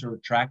rodents are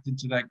attracted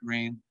to that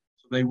grain.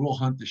 So they will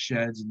hunt the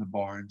sheds and the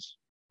barns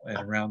and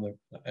around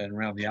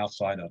the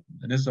outside of them.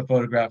 And this is a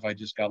photograph. I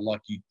just got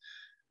lucky,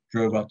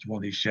 drove up to one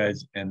of these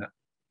sheds, and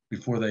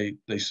before they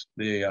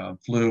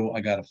flew,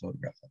 I got a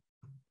photograph of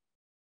them.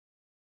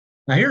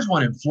 Now here's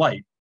one in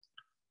flight.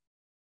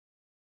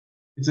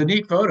 It's a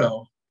neat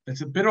photo.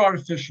 It's a bit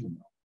artificial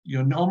though.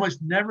 You're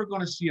almost never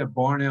going to see a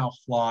barn owl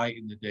fly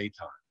in the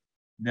daytime.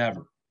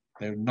 Never.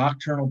 They're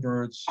nocturnal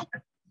birds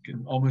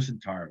almost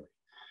entirely.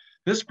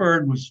 This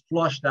bird was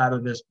flushed out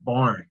of this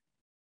barn.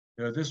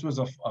 This was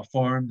a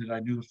farm that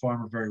I knew the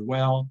farmer very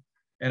well,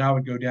 and I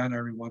would go down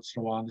every once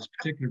in a while. On this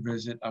particular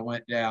visit, I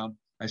went down.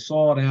 I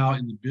saw it out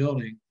in the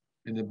building,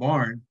 in the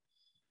barn,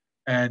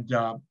 and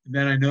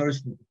then I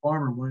noticed that the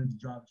farmer wanted to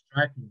drive his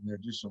tractor in there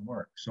to do some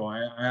work. So I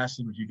asked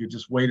him if he could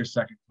just wait a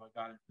second until I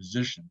got in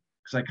position,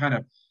 because I kind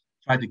of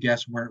tried to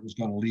guess where it was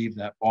going to leave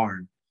that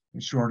barn.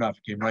 And sure enough,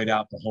 it came right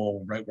out the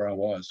hole, right where I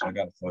was. So I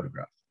got a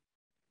photograph.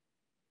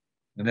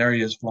 And there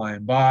he is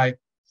flying by.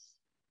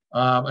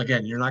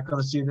 Again, you're not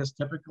going to see this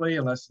typically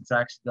unless it's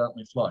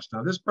accidentally flushed.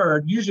 Now, this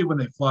bird, usually when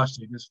they flush,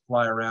 they just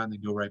fly around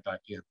and go right back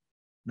in. And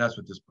that's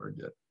what this bird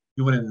did.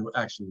 He went into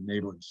actually the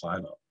neighboring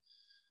silo.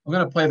 I'm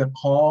going to play the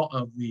call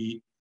of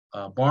the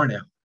barn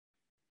owl.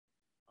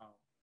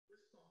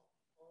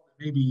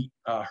 Maybe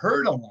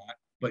heard a lot,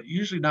 but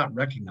usually not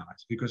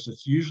recognized because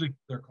it's usually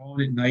they're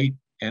calling at night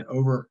and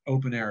over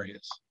open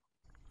areas.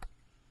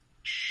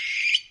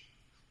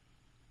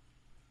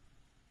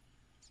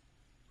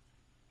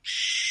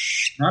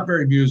 Not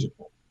very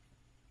musical.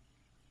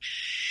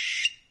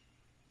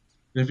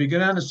 If you go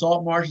down to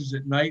salt marshes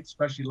at night,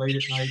 especially late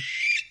at night,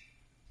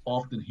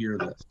 often hear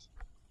this.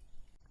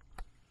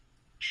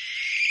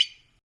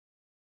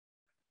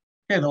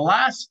 Okay, the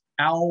last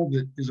owl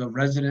that is a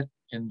resident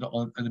in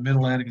the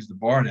Mid-Atlantic is the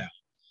barn owl.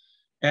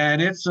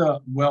 And it's a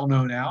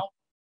well-known owl.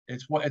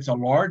 It's a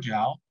large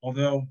owl,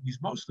 although he's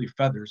mostly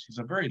feathers. He's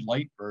a very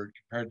light bird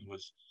compared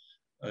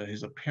to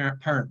his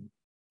apparent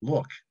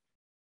look.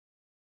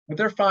 But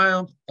they're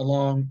found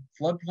along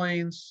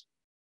floodplains,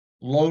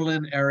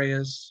 lowland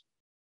areas,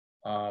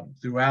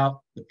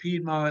 throughout the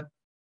Piedmont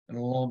and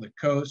along the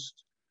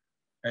coast.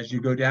 As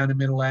you go down to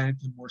Mid-Atlantic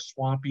to more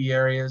swampy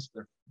areas,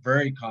 they're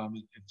very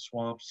common in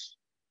swamps,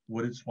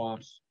 wooded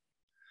swamps,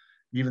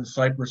 even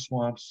cypress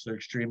swamps are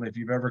extremely. If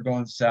you've ever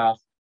gone south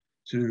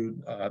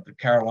to the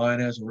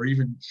Carolinas or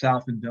even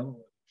south in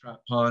Delaware,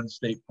 Trout Pond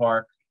State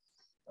Park,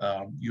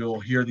 you'll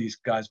hear these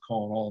guys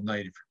calling all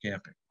night if you're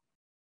camping.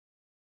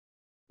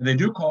 And they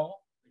do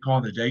call. They call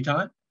in the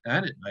daytime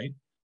and at night.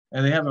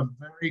 And they have a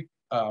very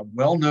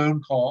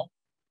well-known call.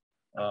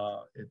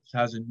 It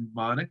has a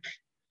mnemonic.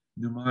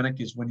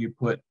 Mnemonic is when you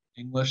put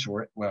English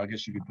or, well, I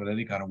guess you could put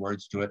any kind of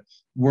words to it.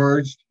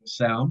 Words,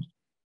 sound.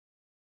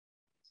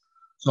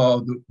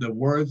 So the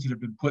words that have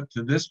been put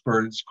to this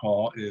bird's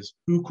call is,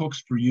 who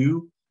cooks for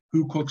you?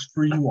 Who cooks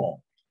for you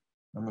all?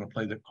 I'm going to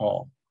play the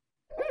call.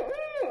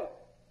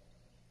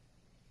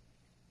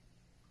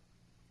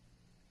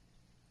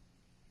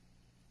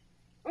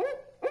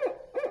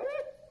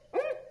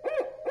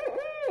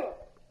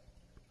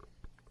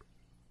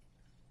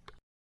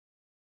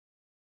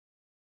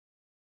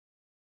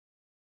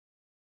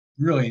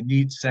 Really a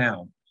neat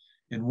sound,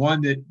 and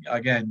one that,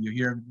 again, you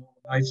hear in the middle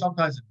of the night,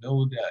 sometimes in the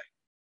middle of the day.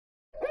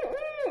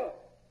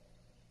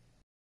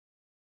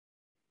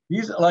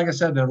 These, like I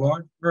said, they're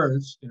large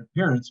birds in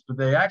appearance, but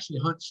they actually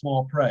hunt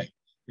small prey.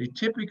 They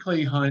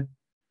typically hunt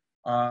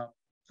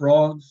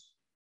frogs,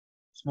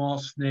 small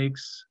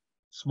snakes,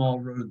 small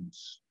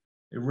rodents.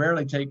 They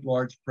rarely take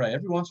large prey.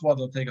 Every once in a while,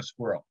 they'll take a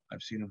squirrel.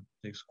 I've seen them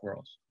take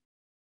squirrels.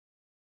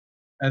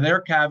 And they're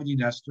a cavity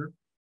nester.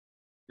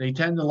 They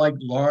tend to like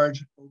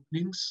large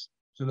openings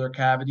to their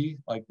cavity,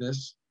 like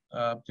this.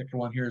 Particular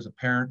one here is a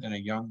parent and a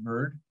young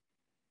bird.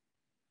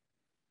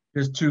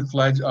 Here's two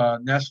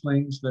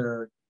nestlings.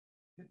 They're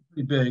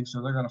pretty big,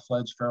 so they're going to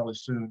fledge fairly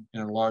soon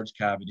in a large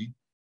cavity.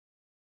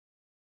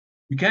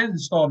 You can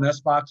install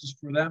nest boxes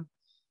for them,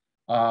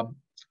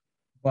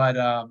 but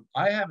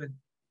I haven't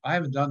I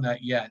haven't done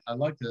that yet. I'd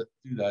like to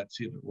do that,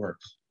 see if it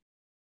works.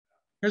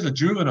 Here's a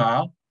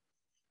juvenile,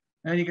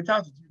 and you can tell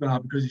it's a juvenile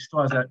because he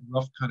still has that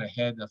rough kind of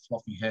head, that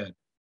fluffy head.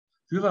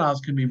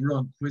 Juveniles can be real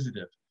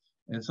inquisitive.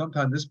 And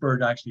sometimes this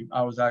bird actually,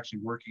 I was actually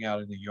working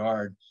out in the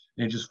yard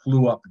and it just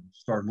flew up and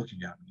started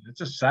looking at me. It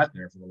just sat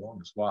there for the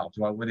longest while.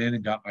 So I went in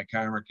and got my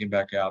camera, came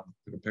back out and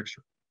took a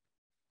picture.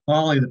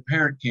 Finally, the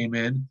parent came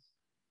in,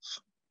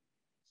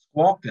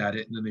 squawked at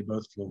it, and then they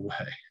both flew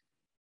away.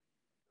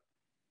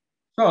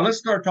 So let's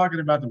start talking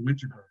about the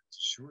winter birds.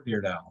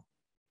 Short-eared owl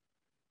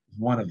is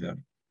one of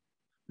them.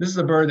 This is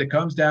a bird that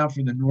comes down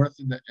from the north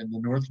and the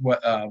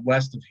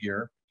northwest of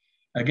here.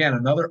 Again,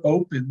 another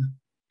open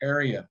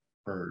area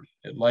bird.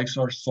 It likes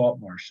our salt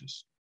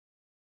marshes.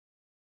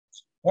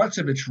 Parts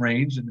of its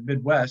range in the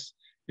Midwest,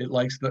 it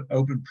likes the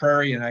open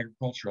prairie and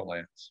agricultural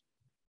lands.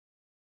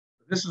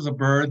 This is a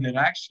bird that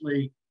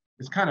actually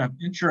is kind of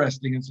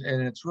interesting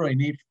and it's really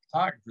neat for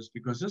photographers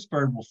because this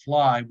bird will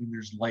fly when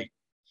there's light.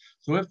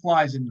 So it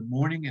flies in the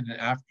morning and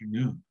the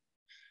afternoon.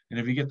 And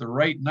if you get the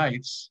right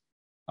nights,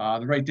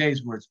 the right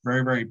days where it's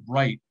very, very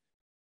bright,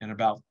 and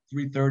about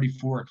 3:30,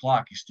 4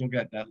 o'clock, you still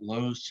get that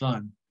low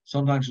sun.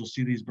 Sometimes you'll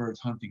see these birds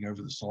hunting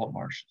over the salt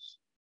marshes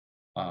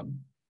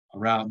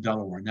around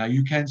Delaware. Now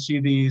you can see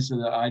these.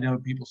 I know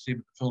people see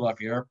them at the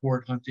Philadelphia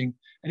airport hunting,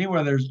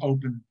 anywhere there's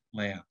open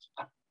land.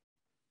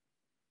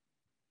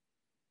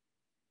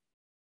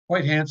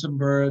 Quite handsome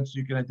birds.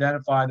 You can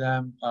identify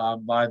them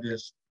by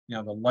this,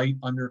 the light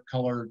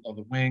undercolor of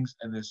the wings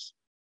and this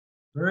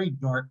very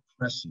dark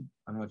crescent.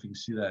 I don't know if you can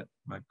see that.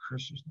 My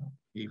cursor's not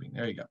behaving.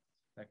 There you go.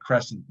 That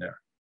crescent there.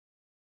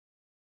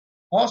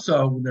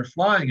 Also, when they're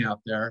flying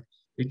out there,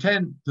 they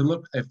tend to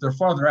look, if they're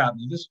farther out,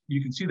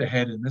 you can see the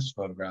head in this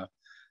photograph,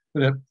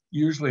 but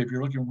usually if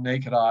you're looking with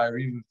naked eye or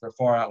even if they're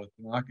far out with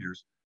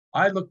binoculars,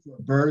 I look for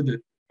a bird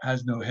that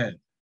has no head.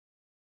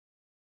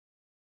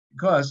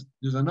 Because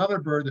there's another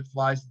bird that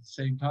flies at the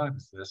same time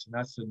as this, and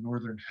that's the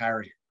northern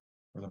harrier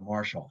or the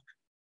marsh hawk.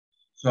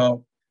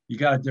 So you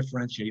got to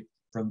differentiate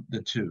from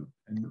the two.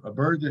 And a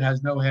bird that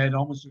has no head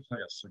almost looks like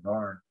a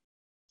cigar.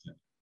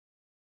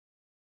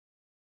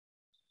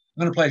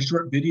 I'm going to play a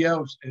short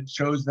video. It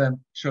shows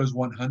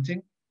one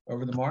hunting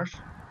over the marsh.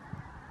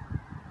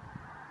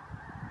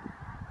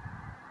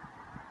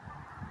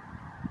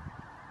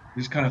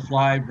 These kind of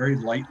fly very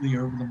lightly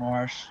over the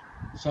marsh.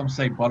 Some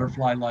say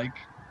butterfly-like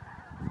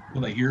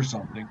until they hear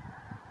something.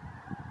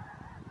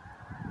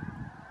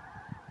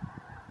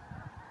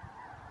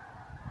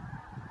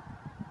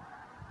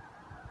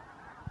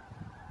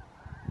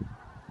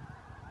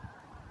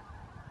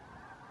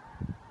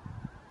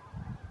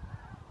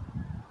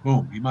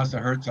 Boom, he must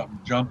have heard something,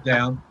 jumped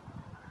down.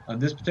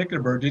 This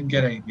particular bird didn't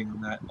get anything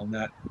on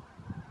that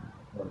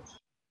approach.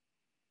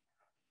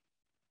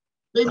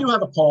 They do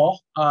have a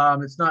call.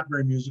 It's not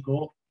very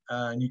musical,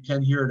 and you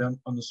can hear it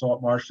on the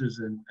salt marshes,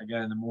 and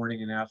again in the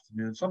morning and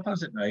afternoon,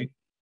 sometimes at night.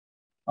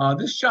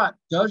 This shot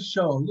does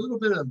show a little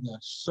bit of the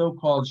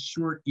so-called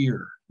short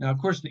ear. Now, of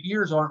course, the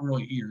ears aren't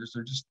really ears;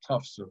 they're just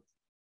tufts of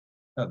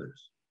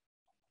feathers.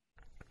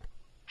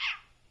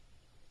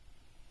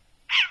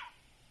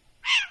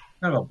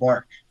 Kind of a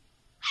bark.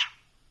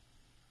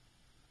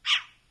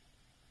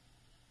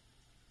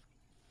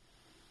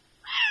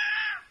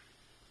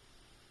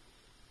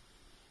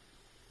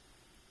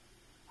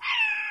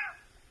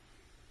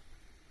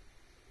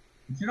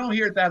 You don't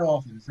hear it that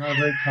often. It's not a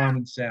very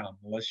common sound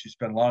unless you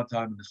spend a lot of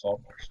time in the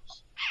salt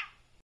marshes.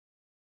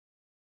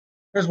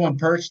 There's one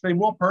perch. They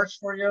will perch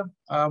for you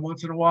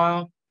once in a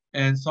while.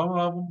 And some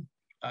of them,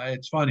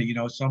 it's funny,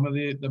 some of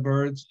the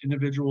birds,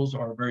 individuals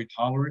are very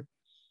tolerant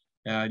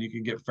and you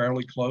can get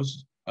fairly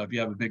close if you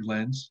have a big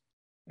lens.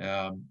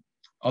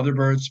 Other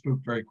birds spook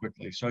very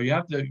quickly. So you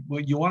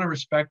want to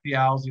respect the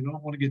owls. You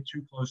don't want to get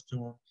too close to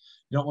them.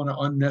 You don't want to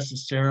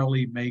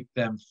unnecessarily make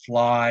them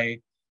fly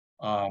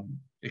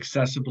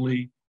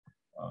excessively.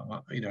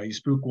 You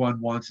spook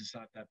one once, it's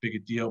not that big a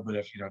deal, but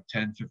if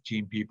 10,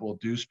 15 people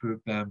do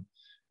spook them,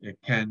 it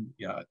can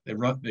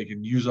they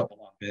can use up a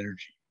lot of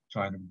energy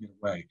trying to get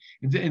away.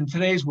 In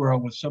today's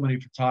world, with so many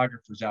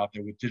photographers out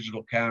there with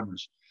digital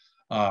cameras,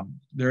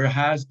 there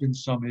has been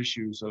some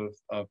issues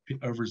of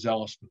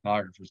overzealous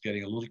photographers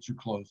getting a little too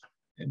close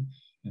and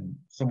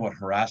somewhat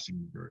harassing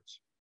the birds.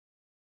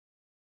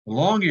 The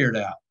long-eared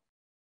owl,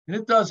 and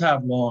it does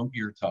have long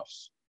ear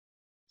tufts.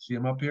 See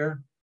them up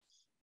here?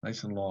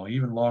 Nice and long,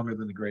 even longer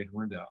than the great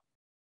horned owl.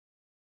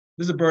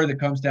 This is a bird that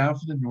comes down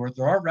from the north.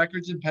 There are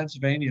records in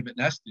Pennsylvania of it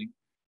nesting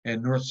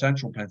in north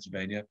central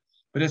Pennsylvania,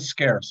 but it's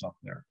scarce up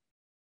there.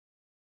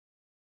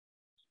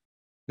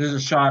 There's a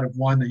shot of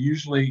one that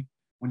usually,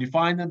 when you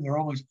find them, they're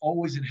almost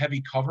always in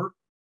heavy cover.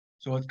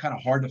 So it's kind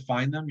of hard to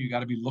find them. You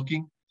got to be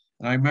looking.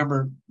 And I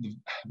remember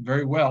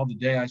very well the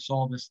day I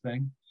saw this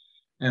thing,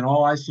 and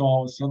all I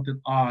saw was something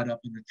odd up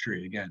in the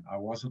tree. Again, I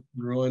wasn't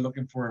really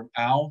looking for an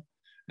owl.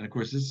 And of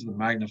course, this is a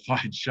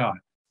magnified shot.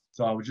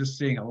 So I was just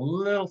seeing a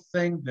little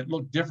thing that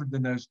looked different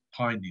than those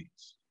pine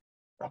needles.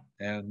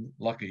 And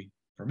lucky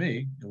for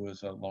me, it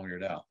was a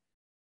long-eared owl.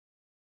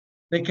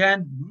 They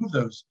can move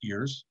those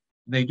ears.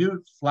 They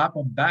do flap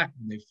them back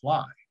when they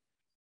fly.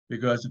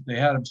 because if they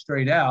had them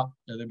straight out,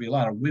 there'd be a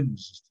lot of wind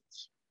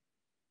resistance.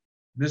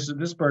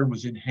 This bird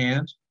was in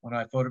hand when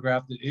I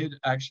photographed it. It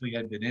actually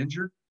had been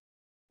injured.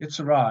 It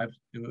survived.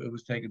 It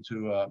was taken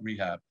to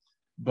rehab,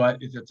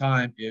 but at the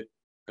time it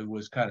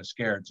was kind of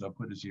scared, so I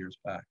put his ears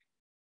back.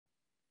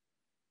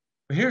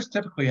 But here's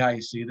typically how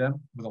you see them,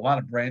 with a lot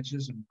of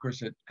branches, and of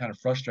course it kind of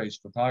frustrates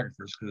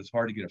photographers because it's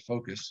hard to get a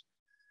focus.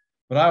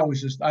 But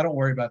I don't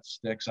worry about the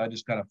sticks. I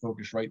just kind of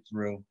focus right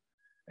through,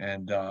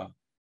 and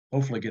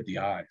hopefully get the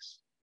eyes,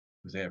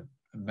 because they have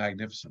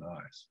magnificent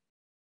eyes.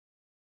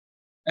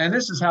 And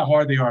this is how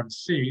hard they are to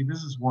see.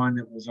 This is one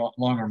that was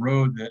along a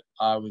road that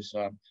I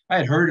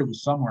had heard it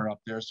was somewhere up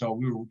there, so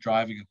we were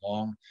driving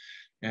along,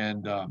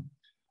 and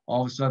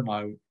all of a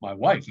sudden my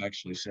wife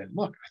actually said,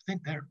 "Look, I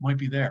think there might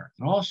be there."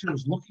 And all she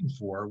was looking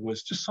for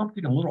was just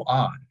something a little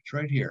odd. It's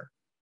right here.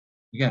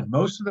 Again,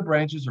 most of the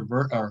branches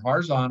are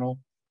horizontal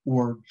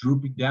or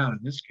drooping down in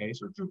this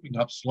case, or drooping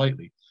up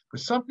slightly.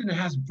 But something that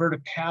has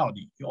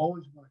verticality, you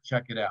always want to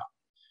check it out.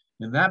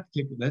 And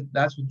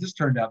that's what this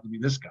turned out to be,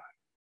 this guy.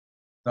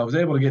 So I was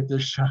able to get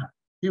this shot.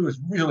 He was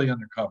really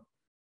undercover,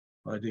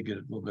 but I did get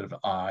a little bit of an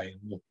eye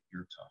and look,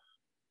 you're tough.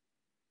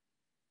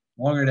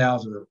 Long-eared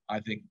owls are,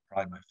 I think,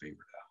 probably my favorite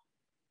owl.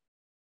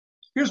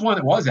 Here's one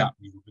that was out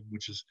in the open,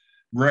 which is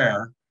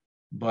rare,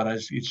 but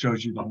it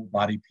shows you the whole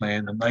body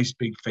plan, the nice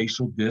big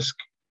facial disc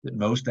that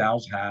most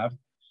owls have.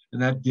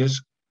 And that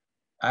disc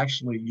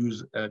actually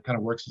kind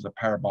of works as a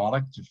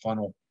parabolic to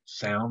funnel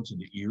sounds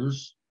into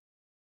ears.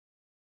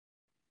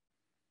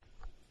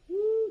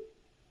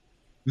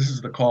 This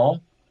is the call.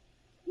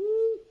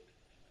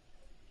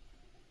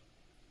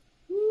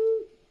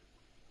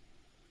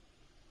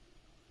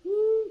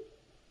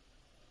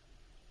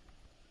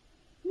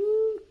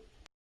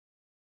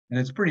 And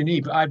it's pretty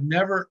neat. I've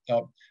never,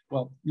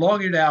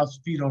 long-eared owls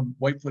feed on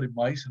white-footed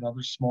mice and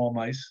other small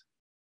mice,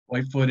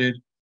 white-footed,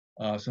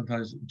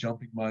 sometimes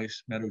jumping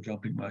mice, meadow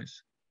jumping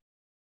mice.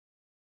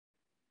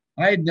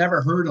 I had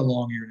never heard a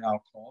long-eared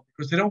owl call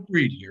because they don't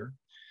breed here.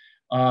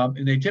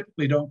 And they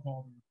typically don't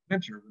call in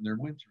winter when they're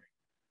wintering.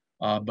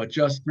 But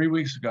just 3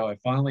 weeks ago, I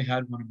finally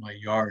had one in my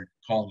yard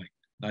calling.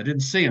 And I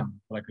didn't see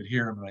him, but I could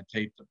hear him and I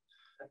taped him.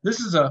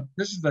 This is a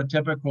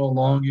typical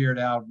long-eared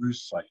owl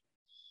roost site.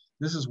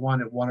 This is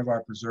one at one of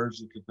our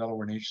preserves at the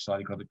Delaware Nature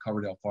Society called the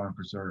Coverdale Farm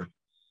Preserve.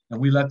 And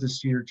we let this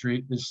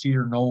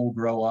cedar knoll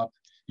grow up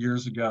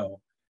years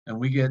ago. And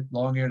we get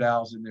long-eared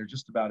owls in there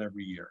just about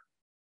every year.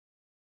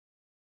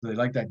 So they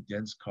like that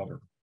dense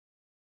cover.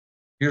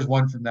 Here's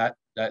one from that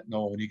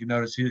knoll. And you can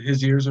notice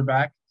his ears are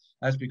back.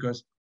 That's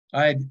because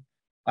I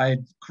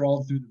had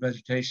crawled through the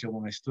vegetation.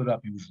 When I stood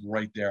up, he was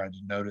right there. I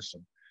didn't notice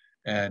him.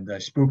 And I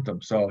spooked him.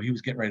 So he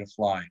was getting ready to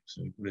fly.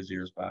 So he put his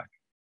ears back.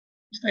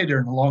 He stayed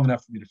there long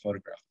enough for me to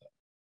photograph them.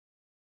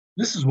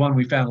 This is one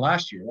we found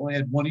last year. It only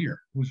had one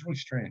ear. It was really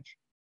strange.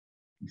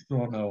 We still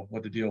don't know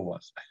what the deal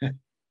was. The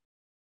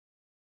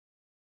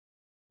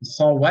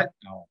saw-whet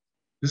owl.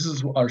 This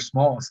is our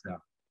smallest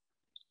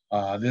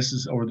owl. This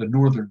is, or the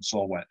northern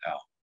saw-whet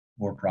owl,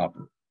 more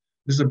proper.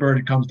 This is a bird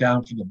that comes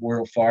down from the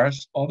boreal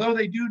forest, although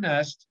they do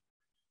nest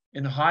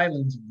in the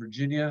highlands of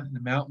Virginia, in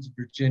the mountains of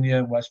Virginia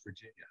and West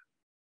Virginia.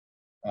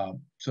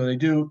 So they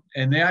do,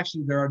 and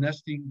there are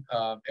nesting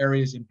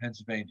areas in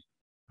Pennsylvania,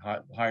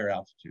 higher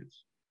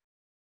altitudes.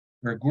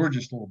 They're a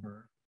gorgeous little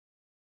bird,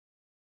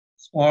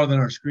 smaller than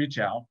our screech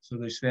owl, so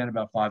they stand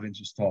about 5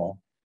 inches tall.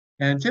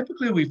 And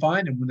typically we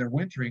find them when they're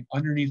wintering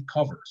underneath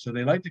cover. So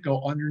they like to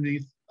go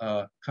underneath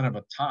kind of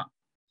a top,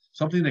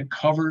 something that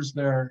covers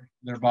their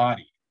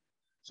body.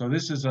 So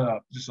this is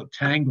just a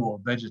tangle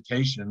of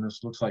vegetation.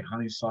 This looks like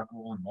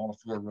honeysuckle and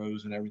multiflora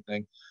rose and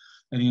everything.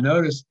 And you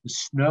notice the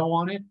snow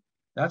on it.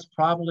 That's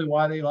probably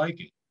why they like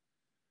it,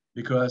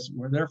 because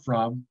where they're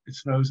from, it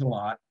snows a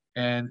lot.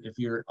 And if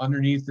you're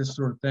underneath this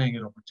sort of thing,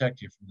 it'll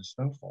protect you from the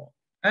snowfall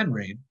and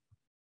rain.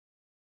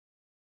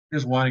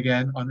 Here's one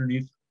again,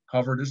 underneath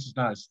cover. This is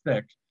not as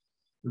thick.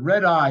 The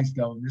red eyes,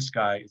 though, in this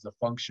guy is a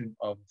function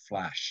of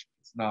flash.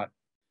 It's not,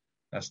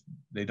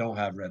 they don't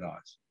have red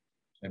eyes.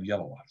 They have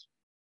yellow eyes.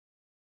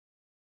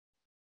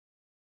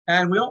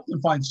 And we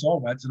often find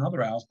saw-whets and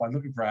other owls by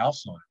looking for owl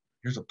sign.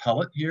 Here's a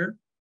pellet here.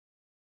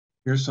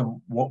 Here's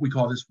some, what we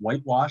call this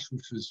whitewash,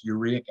 which is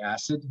uric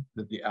acid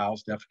that the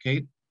owls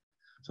defecate.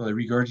 So they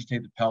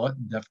regurgitate the pellet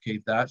and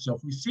defecate that. So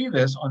if we see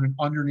this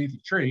underneath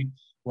a tree,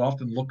 we'll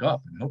often look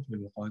up and hopefully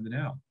we'll find an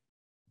owl.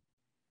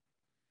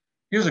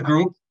 Here's a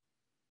group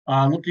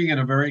looking at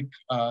a very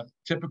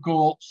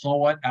typical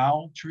saw-whet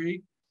owl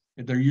tree.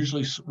 They're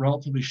usually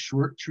relatively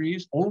short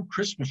trees. Old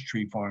Christmas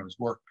tree farms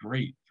work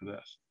great for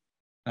this.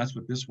 That's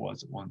what this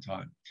was at one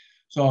time.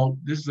 So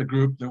this is a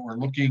group that we're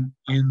looking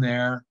in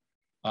there.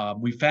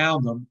 We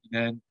found them,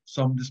 and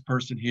then this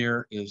person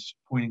here is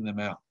pointing them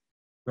out.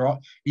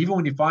 Even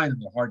when you find them,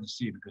 they're hard to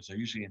see because they're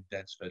usually in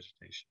dense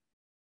vegetation.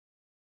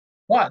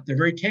 But they're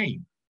very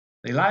tame.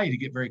 They allow you to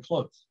get very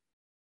close.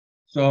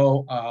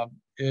 So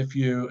if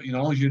as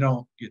long as you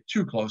don't get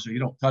too close or you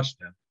don't touch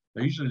them,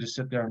 they usually just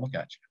sit there and look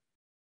at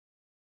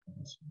you.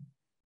 That's a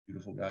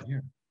beautiful guy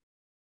here.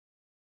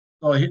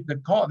 So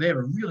the call, they have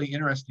a really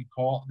interesting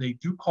call. They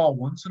do call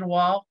once in a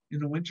while in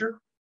the winter,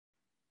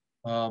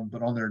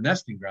 but on their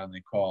nesting ground,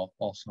 they call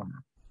all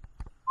summer.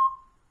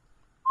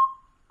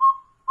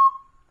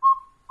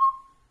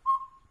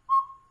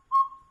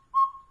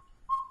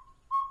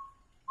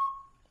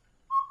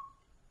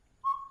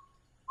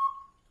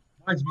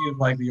 Reminds me of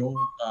like the old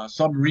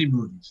submarine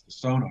movies, the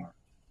sonar.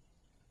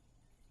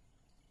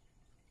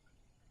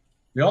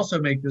 They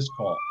also make this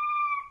call.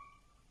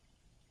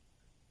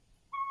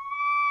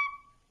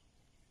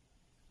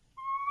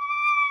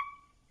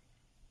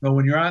 So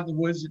when you're out in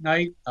the woods at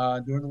night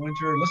during the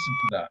winter, listen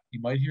to that. You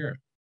might hear it.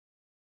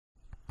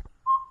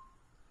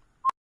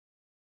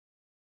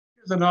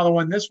 Here's another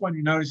one. This one,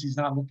 you notice he's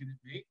not looking at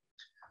me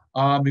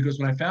because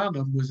when I found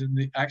him was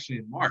actually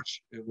in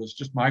March. It was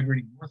just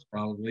migrating north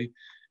probably,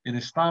 and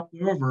it stopped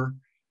over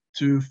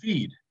to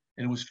feed,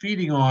 and it was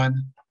feeding on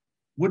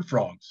wood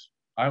frogs.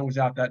 I was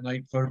out that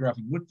night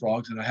photographing wood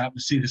frogs, and I happened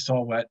to see the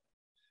saw-whet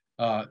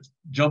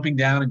jumping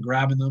down and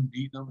grabbing them,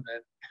 eating them,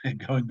 and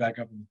then going back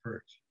up in the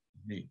perch.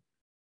 Neat.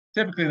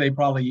 Typically, they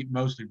probably eat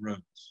mostly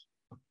rodents.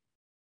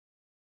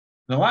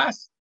 The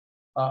last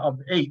of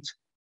the 8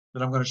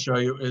 that I'm going to show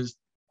you is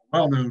a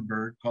well-known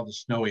bird called the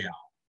snowy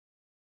owl.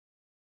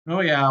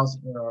 Snowy owls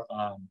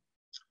are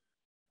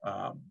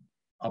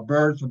a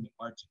bird from the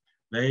Arctic.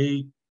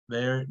 They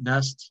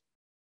nest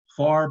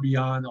far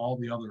beyond all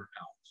the other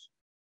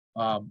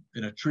owls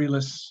in a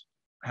treeless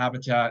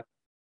habitat.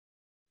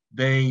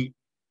 They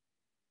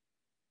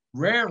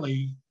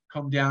rarely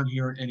come down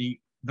here in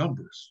any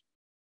numbers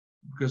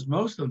because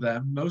most of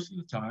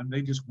the time,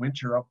 they just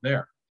winter up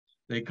there.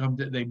 They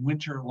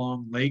winter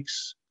along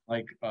lakes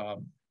like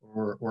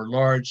or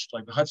large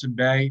like the Hudson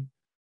Bay,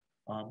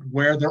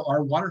 where there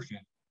are waterfowl,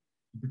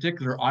 in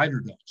particular eider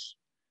ducks.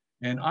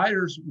 And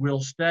eiders will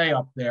stay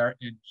up there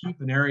and keep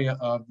an area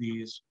of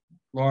these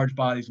large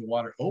bodies of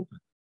water open.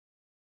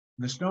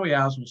 And the snowy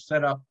owls will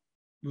set up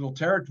little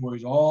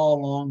territories all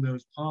along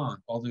those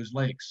ponds, all those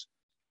lakes,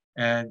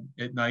 and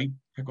at night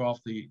pick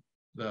off the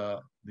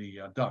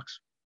ducks.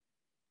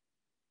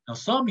 Now,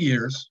 some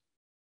years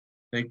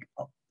they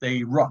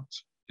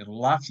erupt, and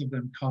lots of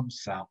them come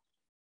south,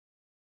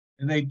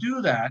 and they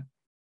do that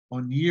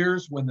on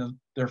years when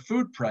their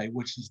food prey,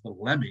 which is the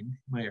lemming,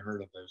 you may have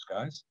heard of those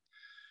guys.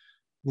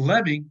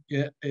 Lemming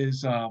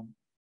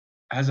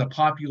has a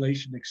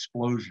population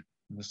explosion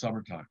in the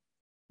summertime.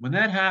 When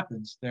that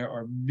happens, there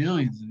are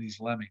millions of these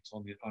lemmings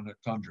on the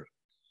tundra.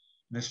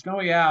 And the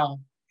snowy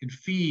owl can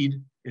feed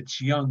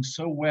its young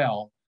so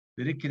well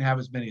that it can have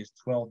as many as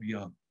 12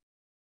 young.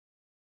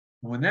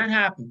 And when that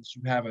happens,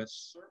 you have a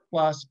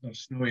surplus of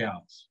snowy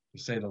owls,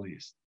 to say the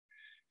least.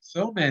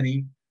 So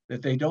many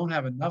that they don't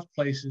have enough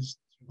places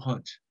to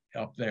hunt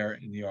up there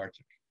in the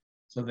Arctic.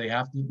 So the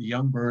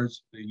young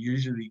birds,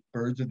 usually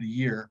birds of the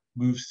year,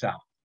 move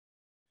south.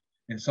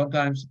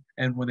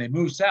 And when they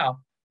move south,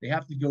 they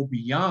have to go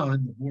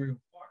beyond the boreal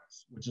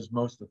forest, which is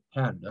most of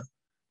Canada,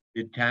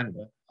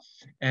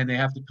 and they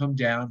have to come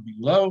down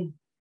below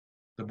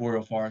the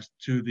boreal forest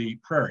to the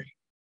prairie,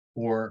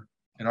 or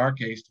in our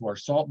case, to our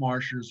salt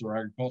marshes or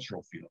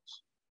agricultural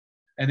fields.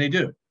 And they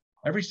do.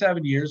 Every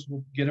 7 years,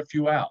 we'll get a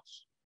few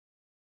owls.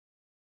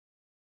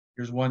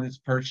 Here's one that's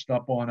perched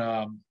up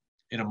on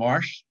in a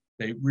marsh.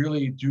 They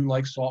really do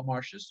like salt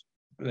marshes.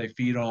 They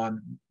feed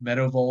on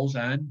meadow voles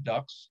and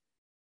ducks.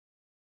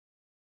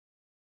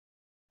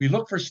 We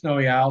look for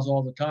snowy owls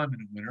all the time in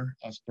the winter,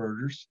 us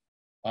birders.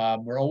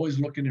 We're always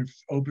looking in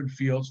open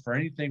fields for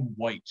anything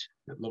white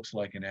that looks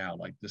like an owl,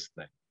 like this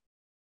thing.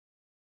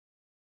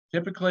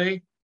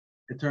 Typically,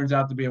 it turns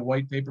out to be a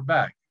white paper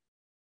bag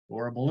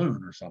or a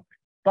balloon or something.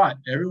 But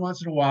every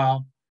once in a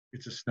while,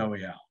 it's a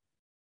snowy owl.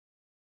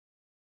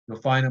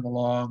 You'll find them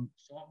along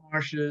salt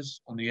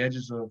marshes, on the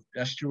edges of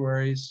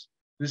estuaries.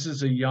 This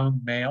is a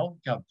young male.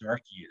 Look how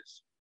dark he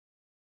is.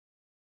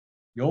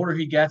 The older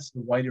he gets,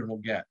 the whiter he'll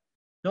get.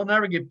 He'll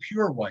never get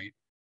pure white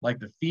like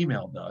the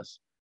female does,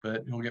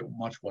 but he'll get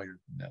much whiter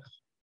than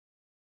this.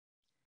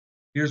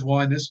 Here's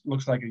one. This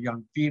looks like a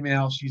young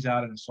female. She's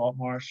out in a salt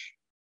marsh.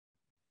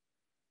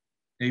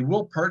 They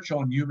will perch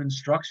on human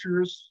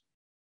structures.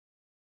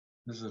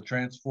 This is a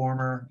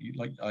transformer,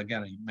 like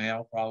again, a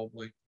male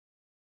probably.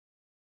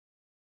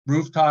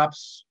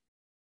 Rooftops,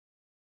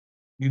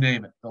 you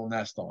name it, they'll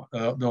nest on,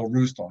 they'll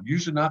roost on.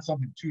 Usually not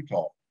something too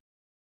tall.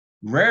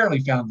 Rarely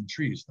found in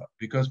trees though,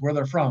 because where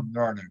they're from,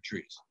 there are no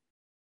trees.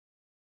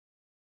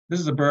 This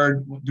is a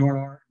bird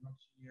during our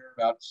year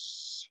about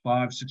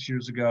 5-6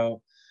 years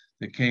ago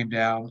that came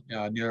down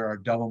near our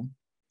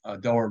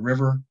Delaware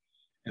River.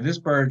 And this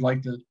bird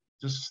liked to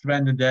just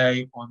spend the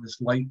day on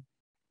this light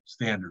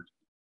standard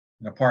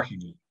in a parking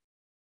lot.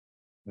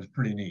 It was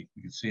pretty neat.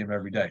 You could see him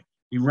every day.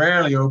 He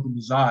rarely opened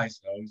his eyes,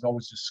 though. He's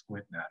always just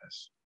squinting at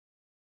us.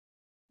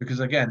 Because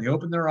again, they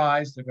open their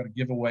eyes, they're going to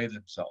give away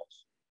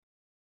themselves.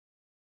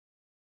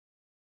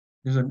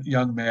 Here's a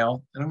young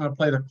male, and I'm going to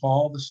play the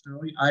call, the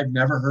story. I've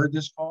never heard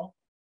this call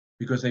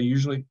because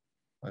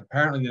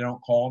apparently they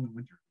don't call in the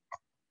winter.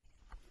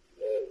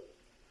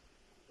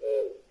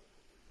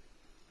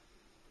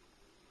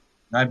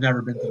 I've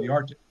never been to the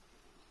Arctic.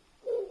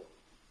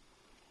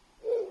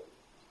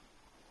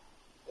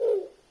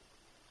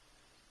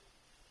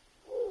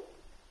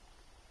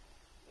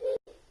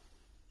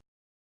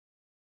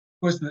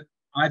 course,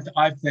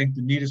 I think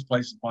the neatest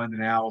place to find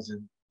an owl is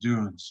in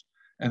dunes,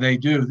 and they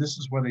do. This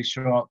is where they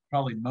show up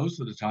probably most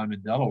of the time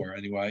in Delaware,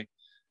 anyway,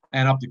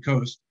 and up the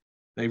coast.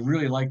 They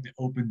really like the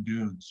open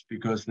dunes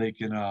because they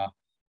can.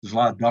 There's a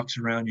lot of ducks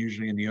around,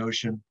 usually in the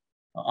ocean.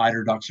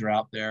 Eider ducks are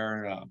out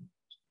there,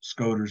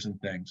 scoters and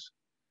things,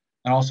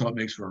 and also it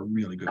makes for a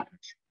really good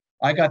picture.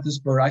 I got this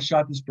bird. I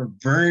shot this bird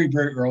very,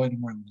 very early in the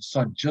morning when the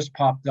sun just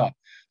popped up,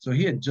 so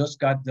he had just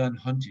got done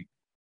hunting.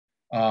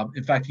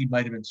 In fact, he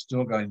might have been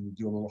still going to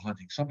do a little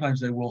hunting. Sometimes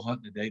they will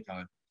hunt in the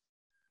daytime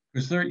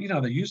because they're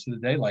used to the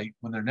daylight.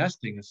 When they're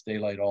nesting, it's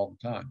daylight all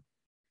the time.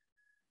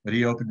 But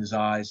he opened his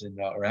eyes and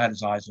or had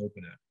his eyes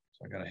open it.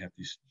 So I got a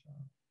hefty.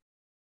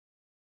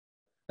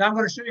 Now I'm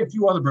going to show you a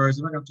few other birds.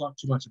 I'm not going to talk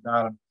too much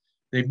about them.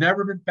 They've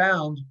never been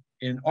found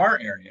in our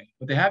area,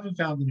 but they have been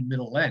found in the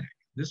Mid-Atlantic.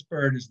 This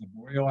bird is the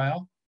boreal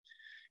owl.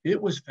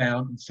 It was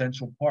found in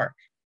Central Park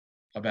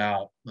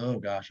about, oh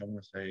gosh, I'm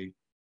going to say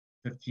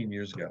 15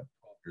 years ago,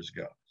 12 years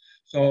ago.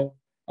 So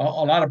a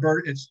lot of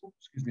birds,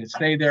 it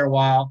stayed there a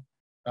while.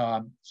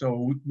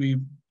 So we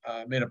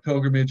made a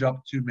pilgrimage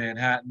up to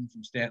Manhattan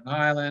from Staten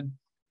Island.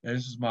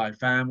 This is my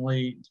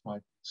family. It's my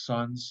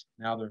sons.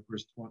 Now they're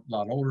a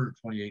lot older,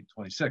 28,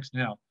 26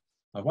 now.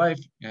 My wife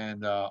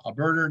and a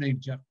birder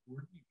named Jeff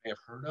Gordon, you may have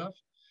heard of.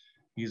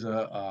 He's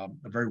a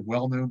very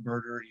well-known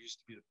birder. He used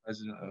to be the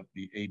president of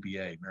the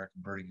ABA,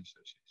 American Birding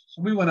Association.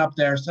 So we went up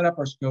there, set up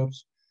our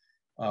scopes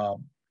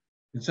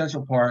in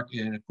Central Park,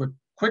 and it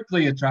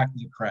quickly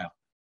attracted a crowd,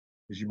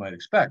 as you might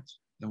expect.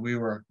 And we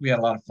had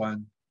a lot of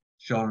fun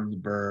showing them the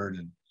bird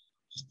and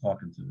just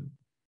talking to them.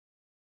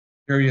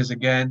 Here he is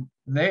again.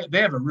 And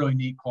they have a really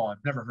neat call. I've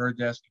never heard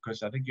this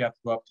because I think you have to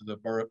go up to the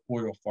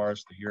boreal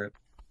forest to hear it.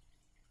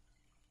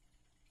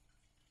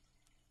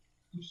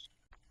 Oops.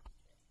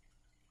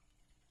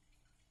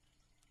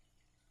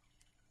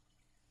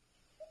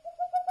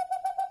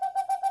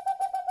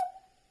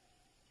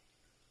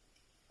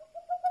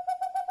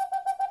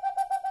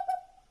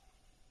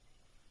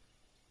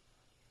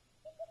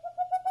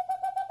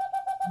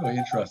 Really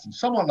interesting,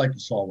 somewhat like the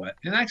saw-whet.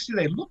 And actually,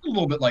 they look a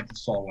little bit like the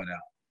saw-whet owl.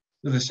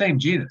 They're the same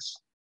genus.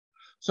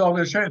 So I'm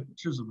going to show you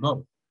pictures of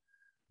both.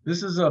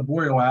 This is a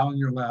boreal owl on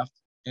your left,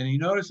 and you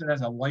notice it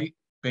has a light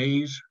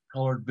beige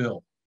colored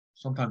bill,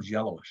 sometimes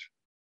yellowish.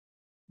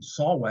 The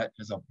saw-whet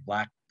has a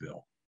black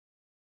bill.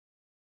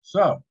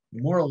 So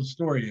the moral of the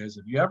story is,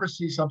 if you ever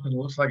see something that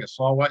looks like a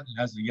saw-whet and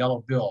has a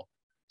yellow bill,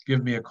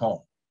 give me a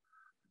call,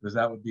 because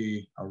that would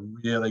be a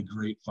really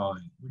great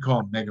find. We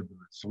call them mega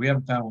birds. So we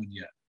haven't found one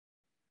yet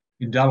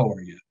in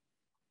Delaware yet.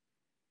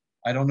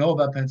 I don't know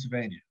about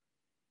Pennsylvania.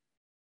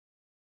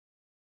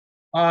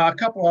 A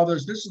couple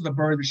others. This is the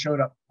bird that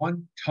showed up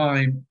one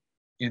time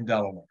in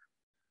Delaware,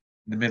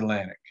 in the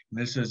Mid-Atlantic.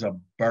 This is a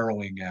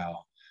burrowing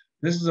owl.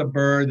 This is a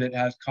bird that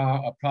has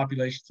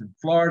populations in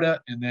Florida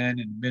and then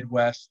in the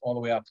Midwest all the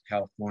way out to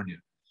California.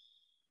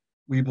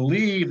 We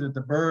believe that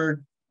the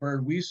bird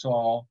we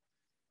saw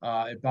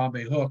at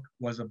Bombay Hook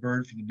was a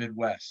bird from the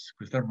Midwest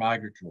because they're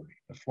migratory.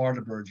 The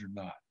Florida birds are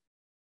not.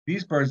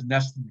 These birds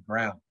nest in the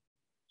ground.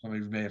 Some of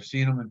you may have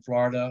seen them in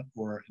Florida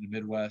or in the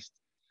Midwest.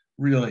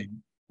 Really,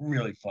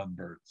 really fun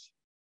birds.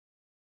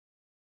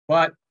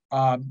 But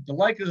the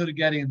likelihood of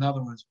getting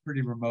another one is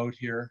pretty remote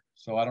here,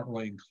 so I don't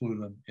really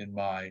include them in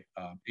my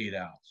 8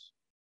 owls.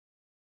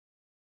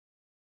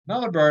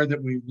 Another bird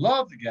that we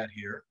love to get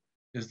here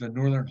is the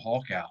northern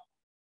hawk owl.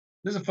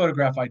 This is a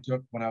photograph I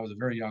took when I was a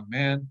very young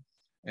man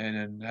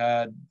and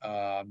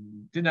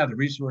didn't have the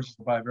resources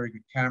to buy a very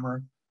good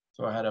camera,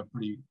 so I had a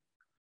pretty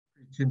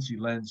tinsy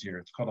lens here.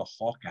 It's called a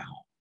hawk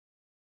owl.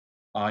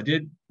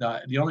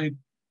 The only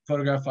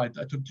photograph I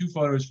took 2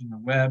 photos from the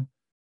web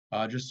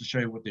just to show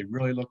you what they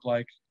really look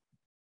like.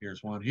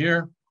 Here's one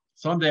here.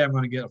 Someday I'm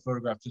going to get a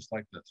photograph just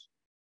like this.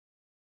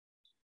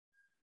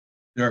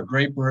 They're a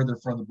great bird. They're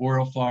from the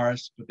boreal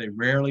forest, but they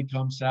rarely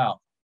come south.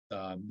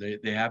 They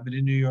have been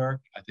in New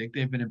York. I think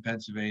they've been in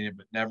Pennsylvania,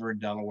 but never in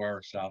Delaware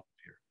or south of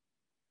here.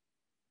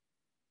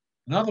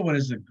 Another one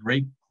is the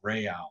great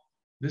gray owl.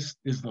 This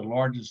is the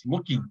largest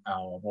looking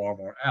owl of all of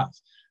our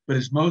owls, but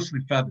it's mostly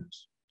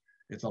feathers.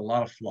 It's a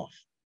lot of fluff.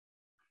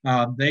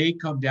 They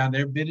come down. They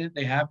have been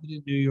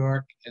in New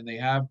York, and they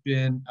have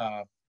been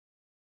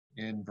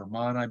in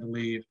Vermont, I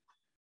believe.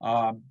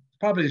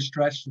 Probably a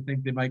stretch to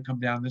think they might come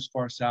down this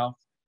far south.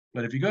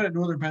 But if you go to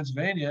northern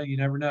Pennsylvania, you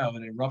never know.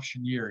 In an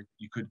eruption year,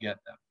 you could get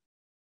them.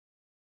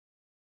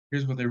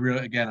 Here's what they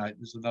really, again,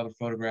 this is another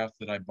photograph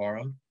that I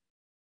borrowed.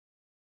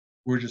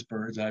 Gorgeous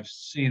birds. I've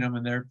seen them,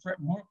 and they're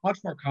much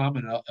more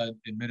common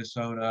in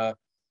Minnesota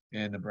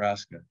and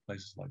Nebraska,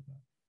 places like that.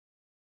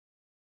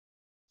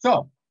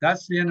 So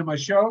that's the end of my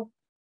show.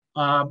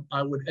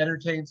 I would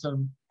entertain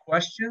some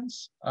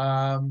questions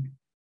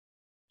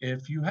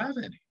if you have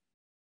any.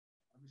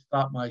 Let me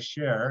stop my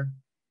share.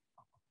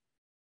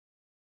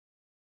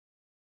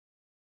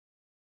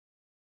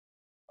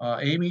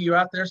 Amy, you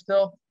out there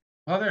still?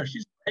 Oh, there,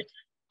 she's breaking.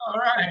 All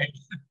right.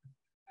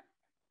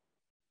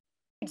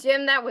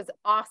 Jim, that was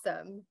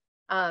awesome.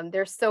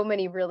 There's so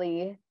many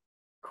really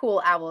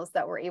cool owls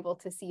that we're able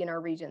to see in our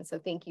region. So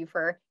thank you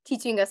for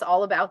teaching us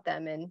all about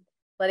them and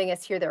letting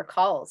us hear their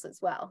calls as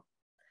well.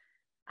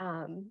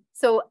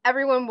 So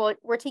everyone,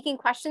 we're taking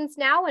questions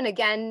now. And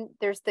again,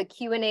 there's the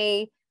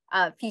Q&A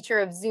feature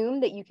of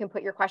Zoom that you can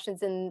put your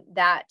questions in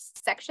that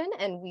section,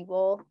 and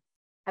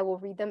I will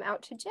read them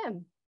out to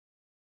Jim.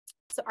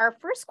 So our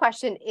first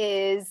question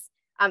is,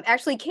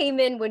 actually came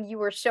in when you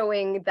were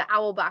showing the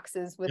owl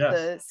boxes with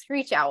the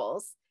screech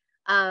owls.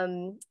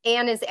 Anne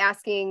is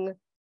asking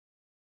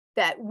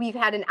that we've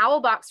had an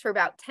owl box for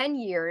about 10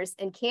 years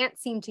and can't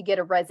seem to get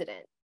a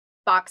resident.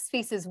 Box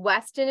faces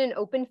west in an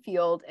open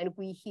field and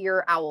we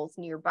hear owls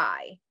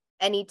nearby.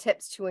 Any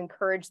tips to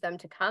encourage them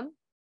to come?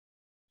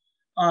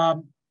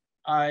 Well,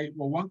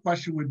 one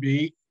question would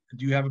be,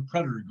 do you have a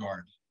predator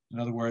guard? In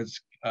other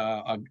words,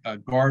 a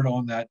guard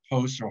on that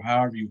post or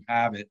however you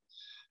have it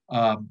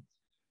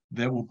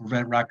that will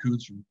prevent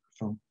raccoons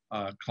from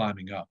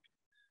climbing up.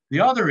 The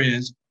other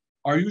is,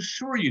 are you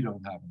sure you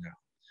don't have an owl?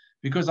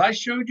 Because I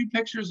showed you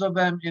pictures of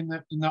them in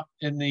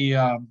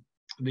the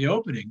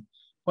opening,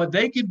 but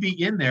they could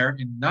be in there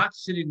and not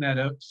sit in that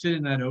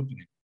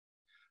opening.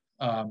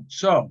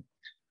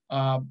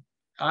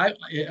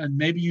 And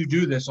maybe you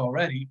do this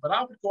already, but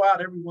I would go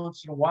out every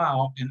once in a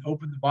while and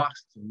open the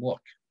box to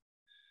look.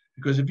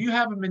 Because if you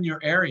have them in your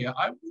area,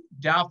 I would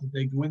doubt that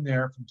they go in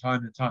there from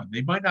time to time.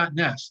 They might not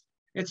nest.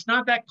 It's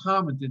not that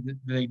common that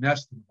they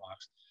nest in the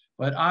box.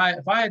 But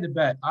if I had to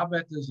bet, I'll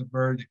bet there's a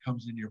bird that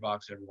comes in your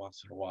box every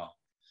once in a while.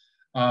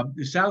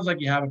 It sounds like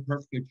you have it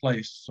perfectly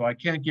placed, so I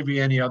can't give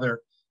you any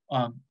other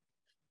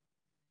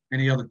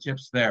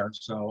tips there.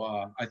 So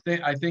I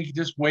think you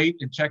just wait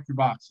and check your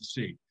box to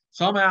see.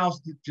 Some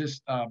owls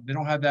just they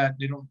don't have that.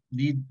 They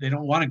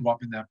don't want to go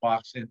up in that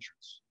box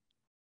entrance.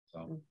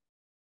 So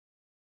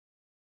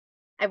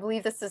I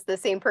believe this is the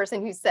same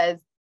person who says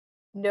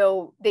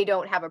no, they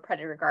don't have a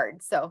predator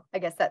guard. So I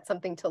guess that's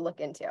something to look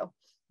into.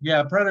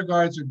 Yeah, predator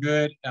guards are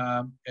good,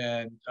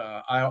 and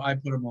I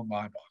put them on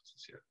my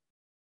boxes here.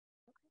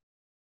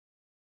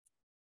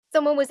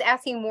 Someone was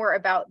asking more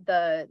about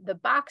the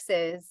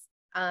boxes,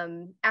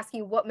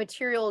 asking what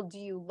material do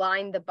you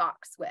line the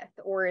box with,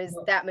 or is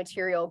that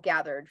material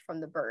gathered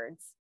from the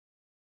birds?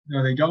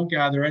 No, they don't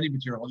gather any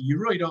material. You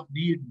really don't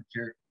need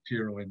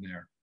material in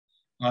there.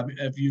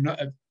 If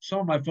some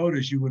of my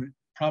photos, you would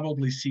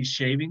probably see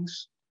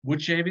shavings,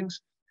 wood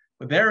shavings,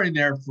 but they're in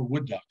there for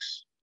wood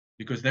ducks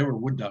because they were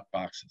wood duck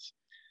boxes.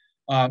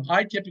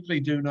 I typically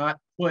do not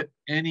put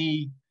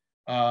anything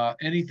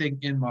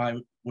in my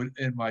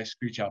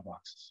screech owl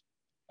boxes.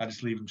 I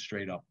just leave them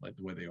straight up like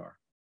the way they are.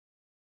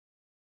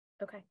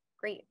 Okay,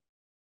 great.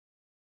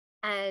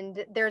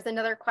 And there's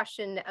another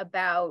question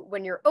about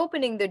when you're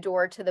opening the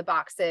door to the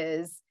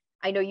boxes.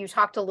 I know you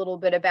talked a little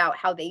bit about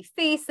how they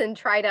face and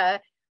try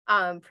to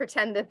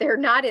pretend that they're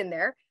not in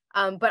there.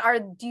 But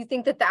do you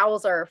think that the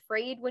owls are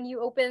afraid when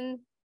you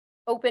open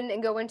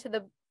and go into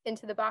the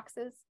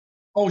boxes?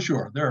 Oh,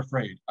 sure, they're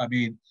afraid. I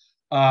mean,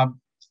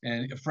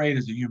 and afraid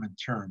is a human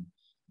term,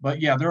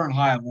 but yeah, they're on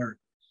high alert.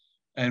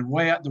 And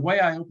the way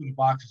I open the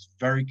box is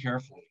very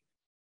carefully,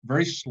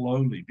 very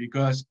slowly,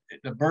 because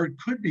the bird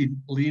could be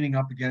leaning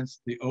up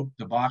against the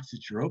box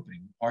that you're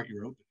opening, part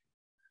you're opening.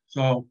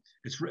 So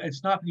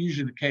it's not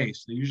usually the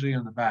case. They're usually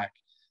on the back,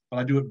 but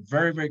I do it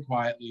very, very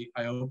quietly.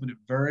 I open it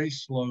very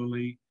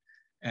slowly,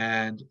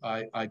 and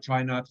I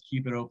try not to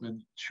keep it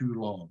open too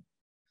long,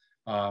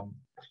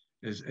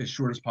 as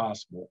short as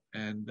possible.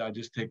 And I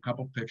just take a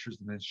couple pictures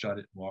and then shut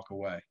it and walk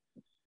away.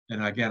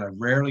 And again, I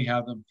rarely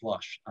have them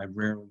flush. I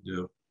rarely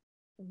do.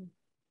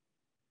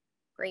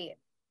 Great.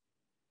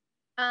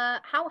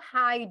 How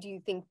high do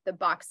you think the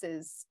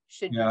boxes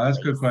should be? Yeah, that's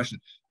a good question.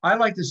 I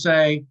like to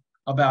say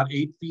about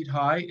 8 feet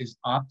high is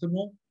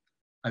optimal.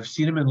 I've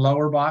seen them in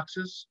lower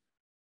boxes,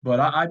 but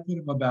I put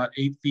them about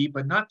 8 feet,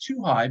 but not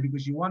too high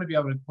because you want to be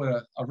able to put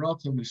a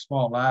relatively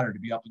small ladder to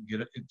be up and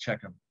get it and check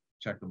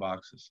the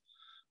boxes.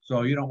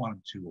 So you don't want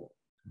them too old.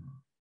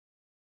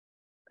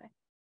 Okay.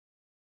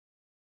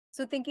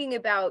 So thinking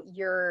about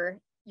your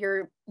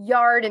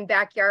yard and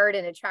backyard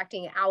and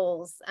attracting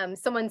owls,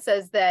 someone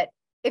says that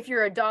if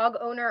you're a dog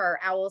owner, are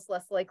owls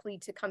less likely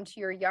to come to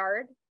your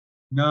yard?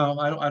 No,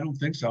 I don't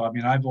think so. I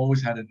mean, I've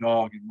always had a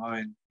dog in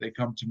mine. They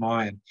come to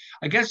mine.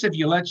 I guess if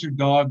you let your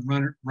dog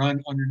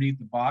run underneath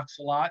the box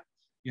a lot,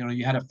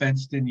 you had a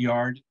fenced-in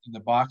yard and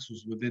the box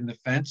was within the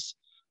fence,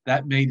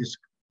 that may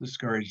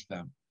discourage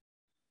them.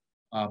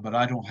 But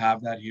I don't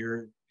have that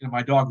here.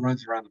 My dog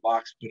runs around the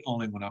box, but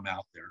only when I'm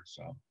out there.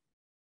 So.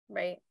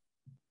 Right.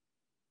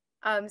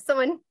 I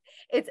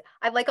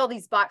like all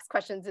these box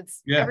questions.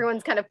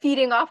 Everyone's kind of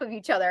feeding off of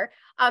each other.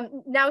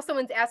 Now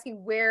someone's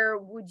asking, where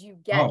would you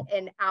get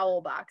an owl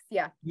box?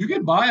 Yeah. You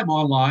can buy them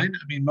online.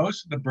 I mean,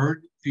 most of the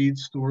bird feed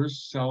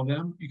stores sell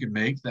them. You can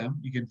make them.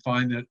 You can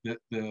find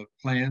the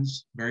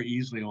plans very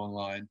easily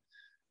online.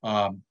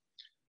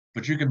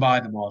 But you can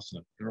buy them also.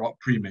 They're all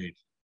pre-made.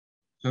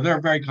 So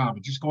they're very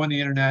common. Just go on the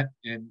internet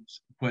and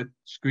put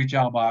screech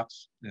owl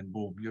box and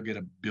boom, you'll get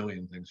a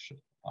billion things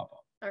pop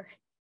up. All right.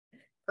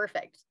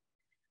 Perfect.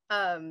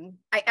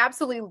 I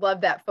absolutely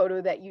love that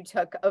photo that you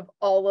took of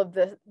all of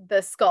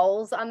the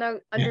skulls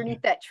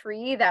underneath that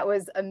tree. That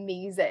was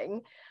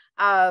amazing.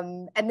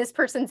 And this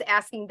person's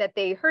asking that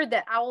they heard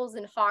that owls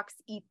and hawks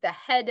eat the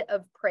head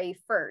of prey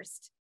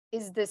first.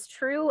 Is this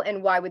true,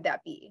 and why would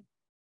that be?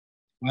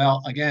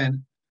 Well,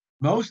 again,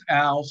 most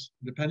owls,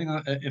 depending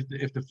on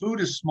if the food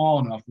is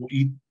small enough, will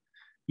eat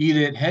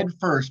it head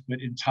first,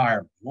 but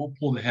entirely. Won't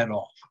pull the head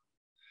off.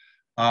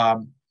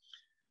 Um,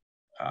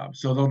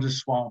 so they'll just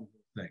swallow the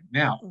whole thing.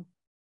 Now,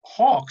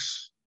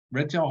 hawks,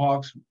 red-tailed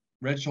hawks,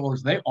 red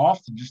shoulders, they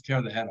often just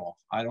tear the head off.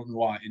 I don't know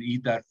why, and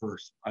eat that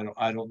first. I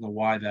don't know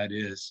why that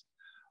is.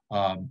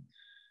 Um,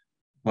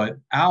 but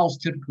owls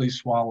typically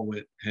swallow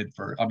it head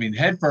first. I mean,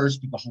 head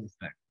first, but the whole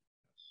thing.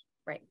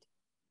 Right.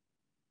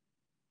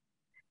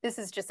 This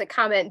is just a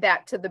comment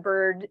back to the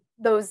bird.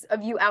 Those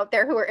of you out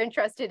there who are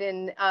interested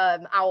in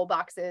owl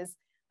boxes,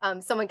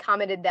 someone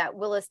commented that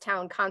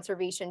Willistown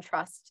Conservation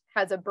Trust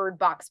has a bird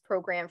box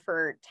program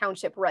for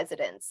township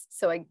residents.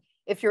 So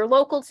if you're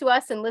local to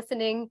us and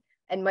listening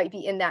and might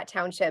be in that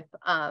township,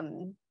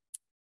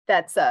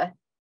 that's a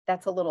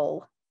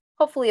little,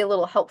 hopefully a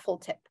little helpful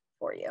tip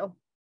for you.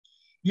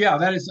 Yeah,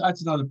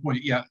 that's another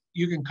point. Yeah,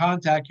 you can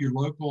contact your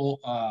local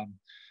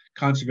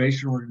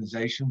conservation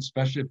organization,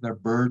 especially if they're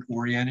bird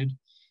oriented,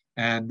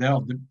 and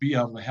they'll be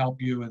able to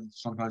help you and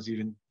sometimes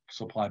even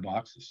supply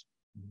boxes.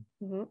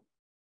 Mm-hmm.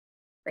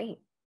 Great.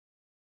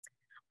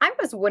 I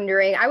was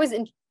wondering, I was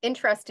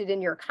interested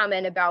in your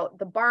comment about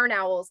the barn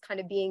owls kind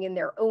of being in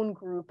their own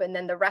group and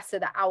then the rest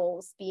of the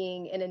owls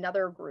being in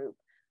another group.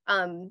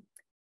 Do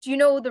you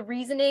know the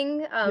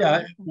reasoning?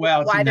 Yeah,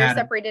 well, why they're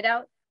separated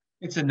out?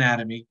 It's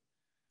anatomy.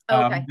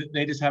 Okay.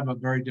 They just have a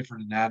very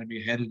different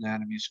anatomy, head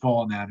anatomy,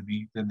 skull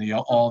anatomy than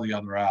all the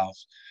other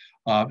owls.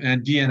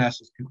 And DNA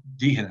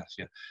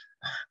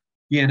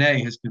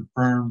has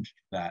confirmed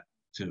that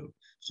too.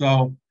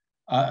 So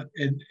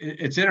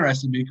it's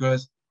interesting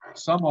because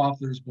some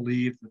authors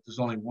believe that there's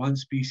only one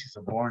species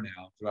of barn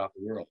owl throughout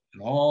the world,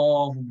 and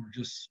all of them are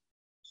just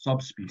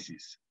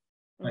subspecies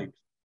types.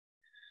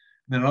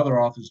 And then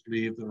other authors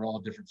believe they're all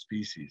different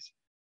species.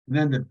 And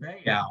then the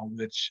bay owl,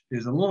 which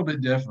is a little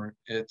bit different,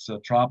 it's a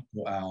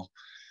tropical owl,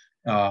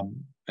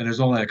 and there's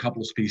only a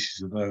couple of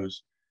species of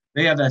those.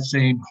 They have that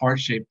same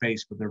heart-shaped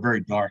face, but they're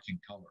very dark in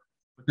color.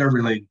 But they're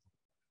related.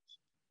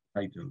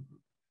 Right.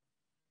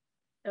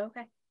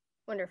 Okay,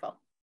 wonderful.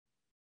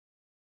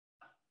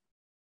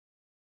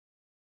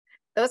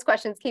 Those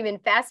questions came in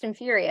fast and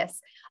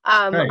furious.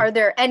 Are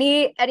there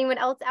anyone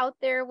else out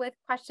there with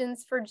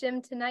questions for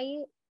Jim tonight?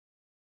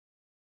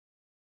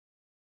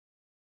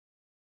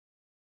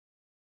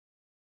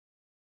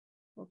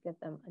 We'll give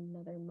them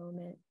another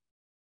moment.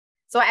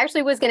 So I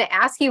actually was going to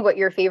ask you what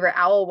your favorite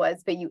owl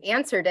was, but you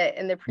answered it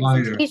in the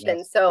presentation.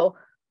 Yes. So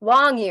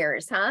long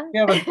ears, huh?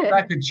 Yeah, but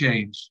that could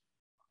change.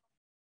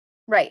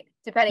 Right,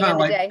 depending on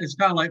the day. It's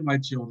kind of like my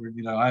children.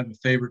 You know, I have a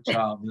favorite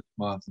child this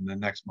month, and then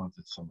next month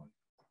it's somebody.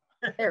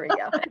 There we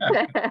go.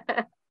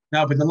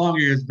 No, but the long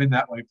ear has been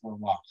that way for a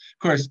while. Of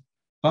course, if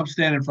I'm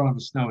standing in front of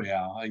a snowy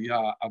owl,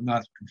 I'm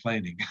not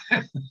complaining.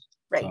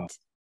 Right, so,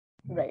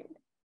 right.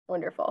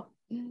 Wonderful.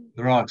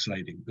 They're all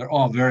exciting. They're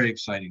all very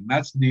exciting.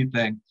 That's the neat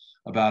thing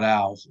about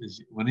owls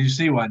is when you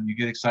see one, you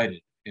get excited,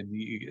 and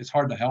it's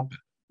hard to help it.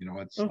 You know,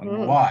 I don't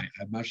know why.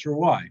 I'm not sure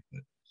why,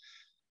 but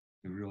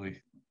you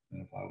really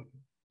identify with it.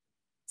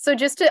 So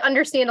just to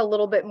understand a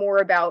little bit more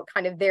about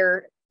kind of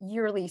their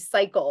yearly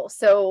cycle.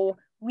 So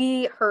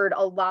we heard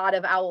a lot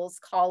of owls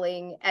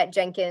calling at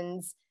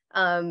Jenkins,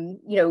 you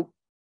know,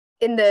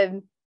 in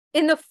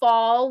the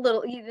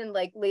fall, even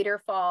like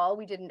later fall,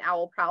 we did an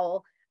owl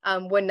prowl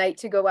one night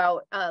to go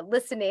out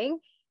listening.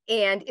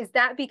 And is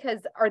that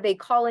because, are they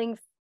calling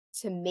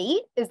to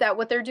mate? Is that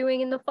what they're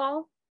doing in the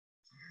fall?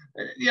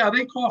 Yeah,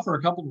 they call for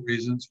a couple of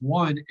reasons.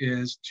 One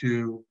is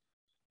to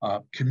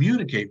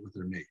communicate with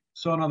their mate.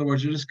 So in other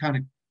words, you're just kind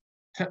of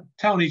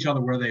telling each other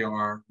where they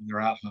are when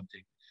they're out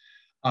hunting.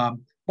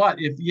 But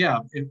if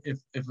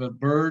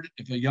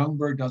a young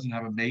bird doesn't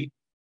have a mate,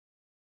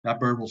 that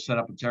bird will set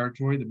up a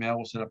territory, the male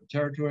will set up a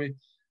territory,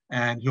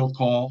 and he'll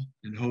call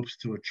in hopes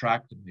to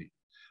attract a mate.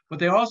 But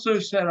they also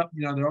set up,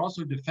 you know, they're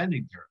also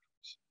defending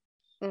territories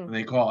when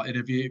they call. And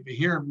if you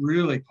hear them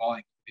really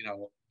calling, you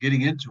know,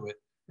 getting into it,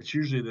 it's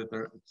usually that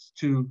it's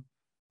two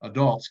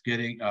adults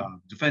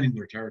defending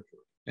their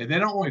territory. They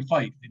don't really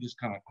fight. They just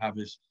kind of have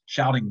this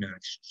shouting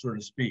match, so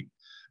to speak.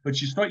 But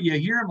you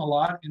hear them a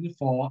lot in the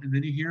fall, and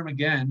then you hear them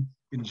again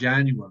in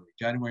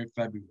January,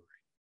 February.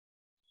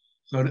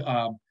 So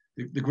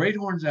the great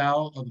horned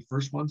owl are the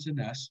first ones to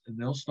nest, and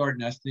they'll start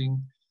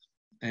nesting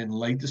in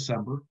late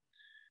December,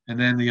 and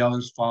then the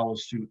others follow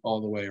suit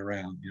all the way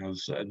around. You know,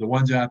 so the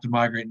ones that have to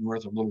migrate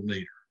north a little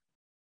later.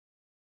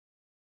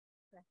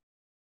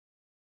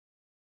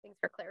 Thanks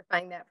for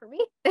clarifying that for me.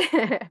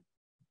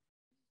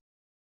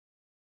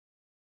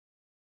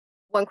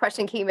 One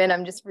question came in.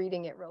 I'm just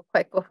reading it real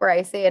quick before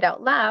I say it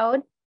out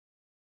loud.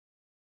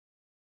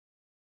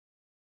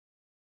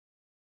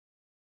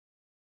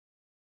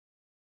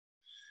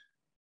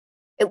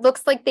 It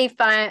looks like they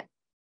found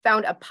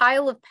a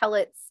pile of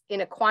pellets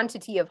in a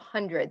quantity of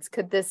hundreds.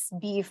 Could this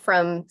be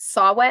from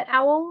saw-whet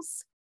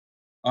owls?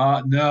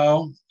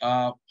 No,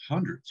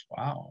 hundreds.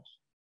 Wow.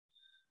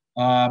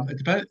 It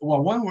depends.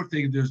 Well, one more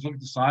thing is look at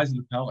the size of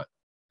the pellet.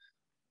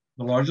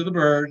 The larger the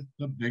bird,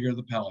 the bigger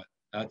the pellet.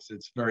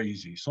 It's very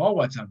easy.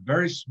 Saw-whets have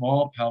very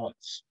small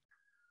pellets.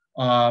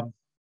 Um,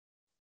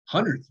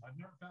 Hundreds. I've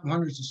never found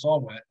hundreds of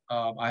saw-whet.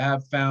 I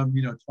have found,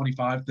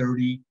 25,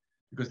 30,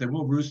 because they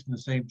will roost in the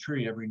same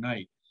tree every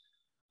night.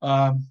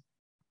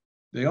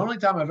 The only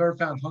time I've ever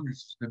found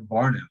hundreds has been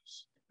barn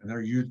owls, and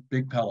they're huge,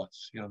 big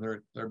pellets.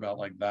 They're about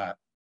like that,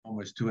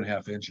 almost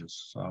 2.5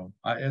 inches. So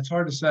it's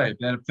hard to say. If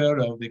they had a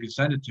photo, they could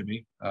send it to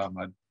me.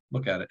 I'd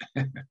look at it.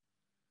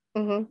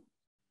 Mm-hmm.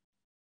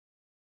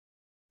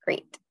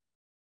 Great.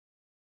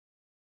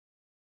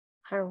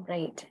 All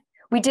right.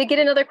 We did get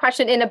another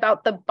question in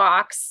about the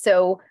box.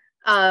 So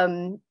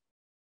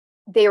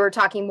they were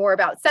talking more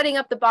about setting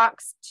up the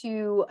box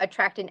to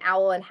attract an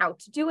owl and how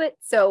to do it.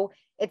 So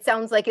it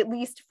sounds like, at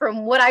least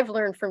from what I've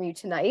learned from you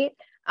tonight,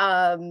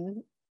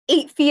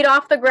 8 feet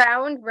off the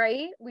ground,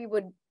 right? We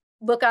would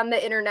look on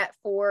the internet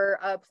for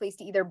a place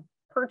to either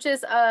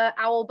purchase a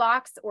owl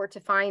box or to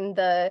find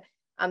the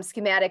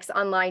schematics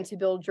online to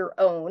build your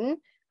own.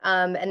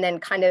 And then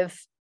kind of,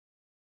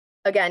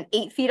 again,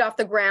 8 feet off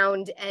the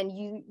ground, and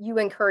you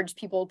encourage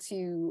people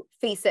to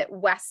face it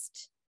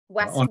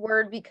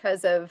westward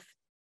because of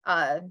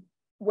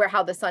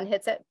how the sun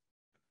hits it.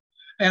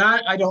 And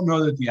I don't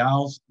know that the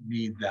owls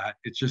need that.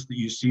 It's just that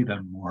you see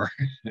them more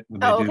when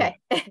they do.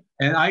 Okay.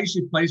 And I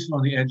usually place them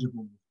on the edge of the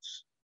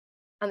woods.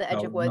 On the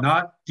edge of woods.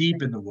 Not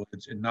deep in the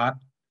woods and not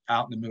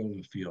out in the middle of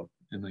the field,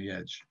 in the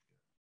edge.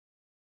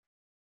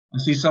 I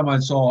see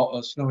someone saw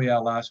a snowy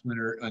owl last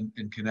winter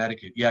in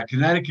Connecticut. Yeah,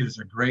 Connecticut is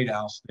a great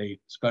owl state,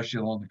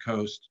 especially along the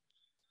coast.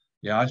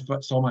 Yeah, I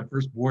saw my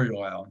first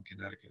boreal owl in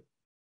Connecticut.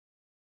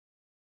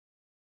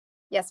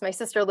 Yes, my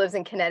sister lives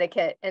in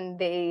Connecticut, and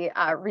they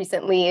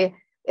recently,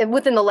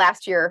 within the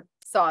last year,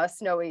 saw a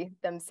snowy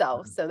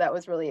themselves. So that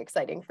was really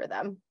exciting for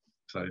them.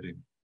 Exciting.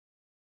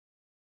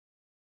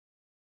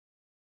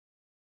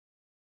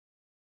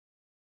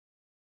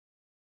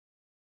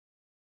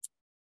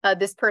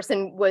 This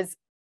person was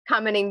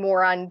commenting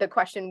more on the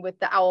question with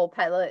the owl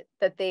pellet,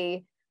 that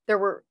there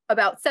were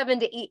about 7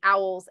 to 8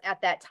 owls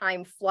at that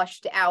time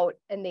flushed out,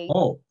 and they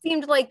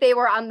seemed like they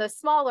were on the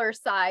smaller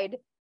side,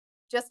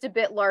 just a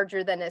bit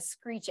larger than a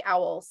screech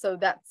owl. So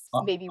that's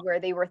maybe where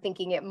they were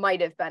thinking it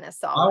might have been a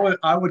saw.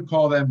 I would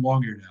call them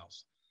long-eared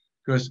owls,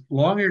 because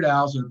long-eared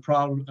owls are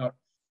probably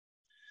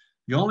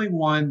the only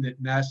one that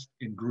nest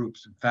in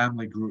groups, in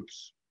family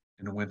groups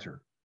in the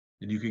winter.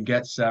 And you can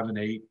get 7,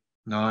 8,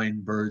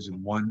 9 birds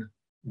in one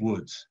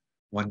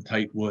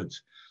tight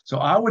woods. So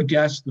I would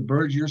guess the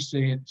birds you're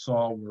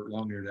saw were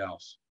long-eared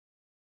owls.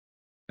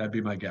 That'd be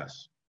my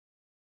guess.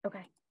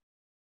 Okay.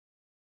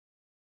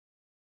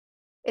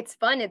 It's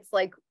fun. It's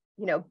like,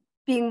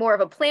 being more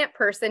of a plant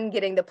person,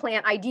 getting the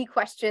plant ID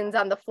questions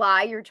on the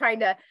fly. You're trying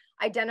to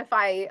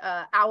identify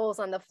owls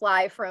on the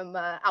fly from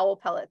owl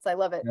pellets. I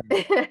love it.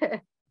 Yeah.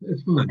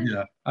 It's fun,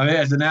 yeah. I mean,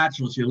 as a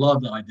naturalist, you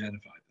love to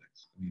identify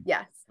things. I mean,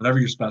 yes. Whatever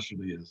your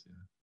specialty is. Yeah.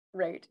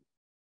 Right.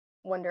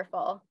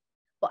 Wonderful.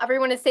 Well,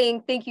 everyone is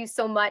saying thank you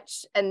so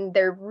much, and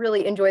they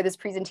really enjoy this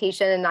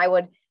presentation, and I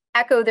would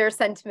echo their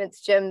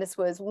sentiments, Jim. This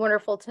was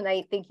wonderful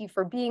tonight. Thank you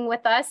for being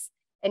with us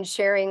and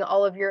sharing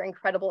all of your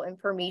incredible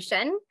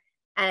information.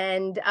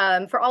 And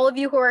for all of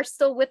you who are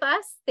still with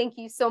us, thank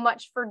you so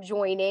much for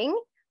joining.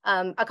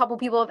 A couple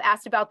people have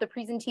asked about the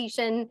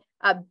presentation,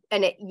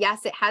 and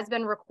yes, it has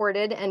been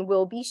recorded and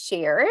will be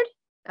shared.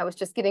 I was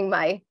just getting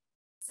my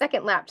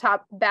second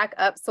laptop back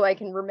up so I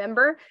can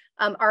remember.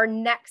 Our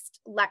next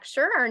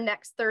lecture, our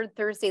next third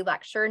Thursday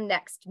lecture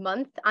next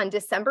month on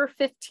December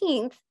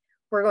 15th,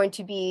 we're going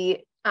to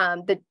be,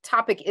 the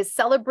topic is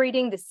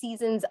celebrating the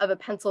seasons of a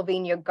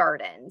Pennsylvania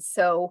garden.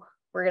 So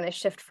we're going to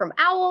shift from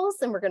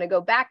owls and we're going to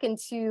go back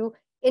into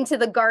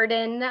the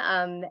garden,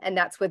 and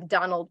that's with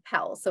Donald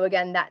Pell. So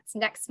again, that's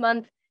next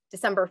month,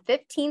 December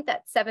 15th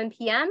at 7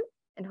 p.m.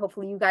 And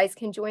hopefully you guys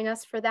can join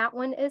us for that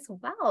one as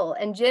well.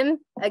 And Jim,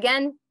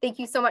 again, thank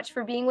you so much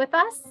for being with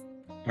us.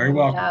 Very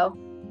welcome. So,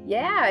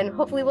 yeah, and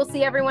hopefully we'll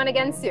see everyone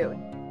again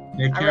soon.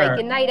 Take care. All right,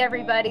 good night,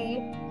 everybody.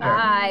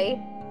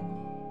 Bye.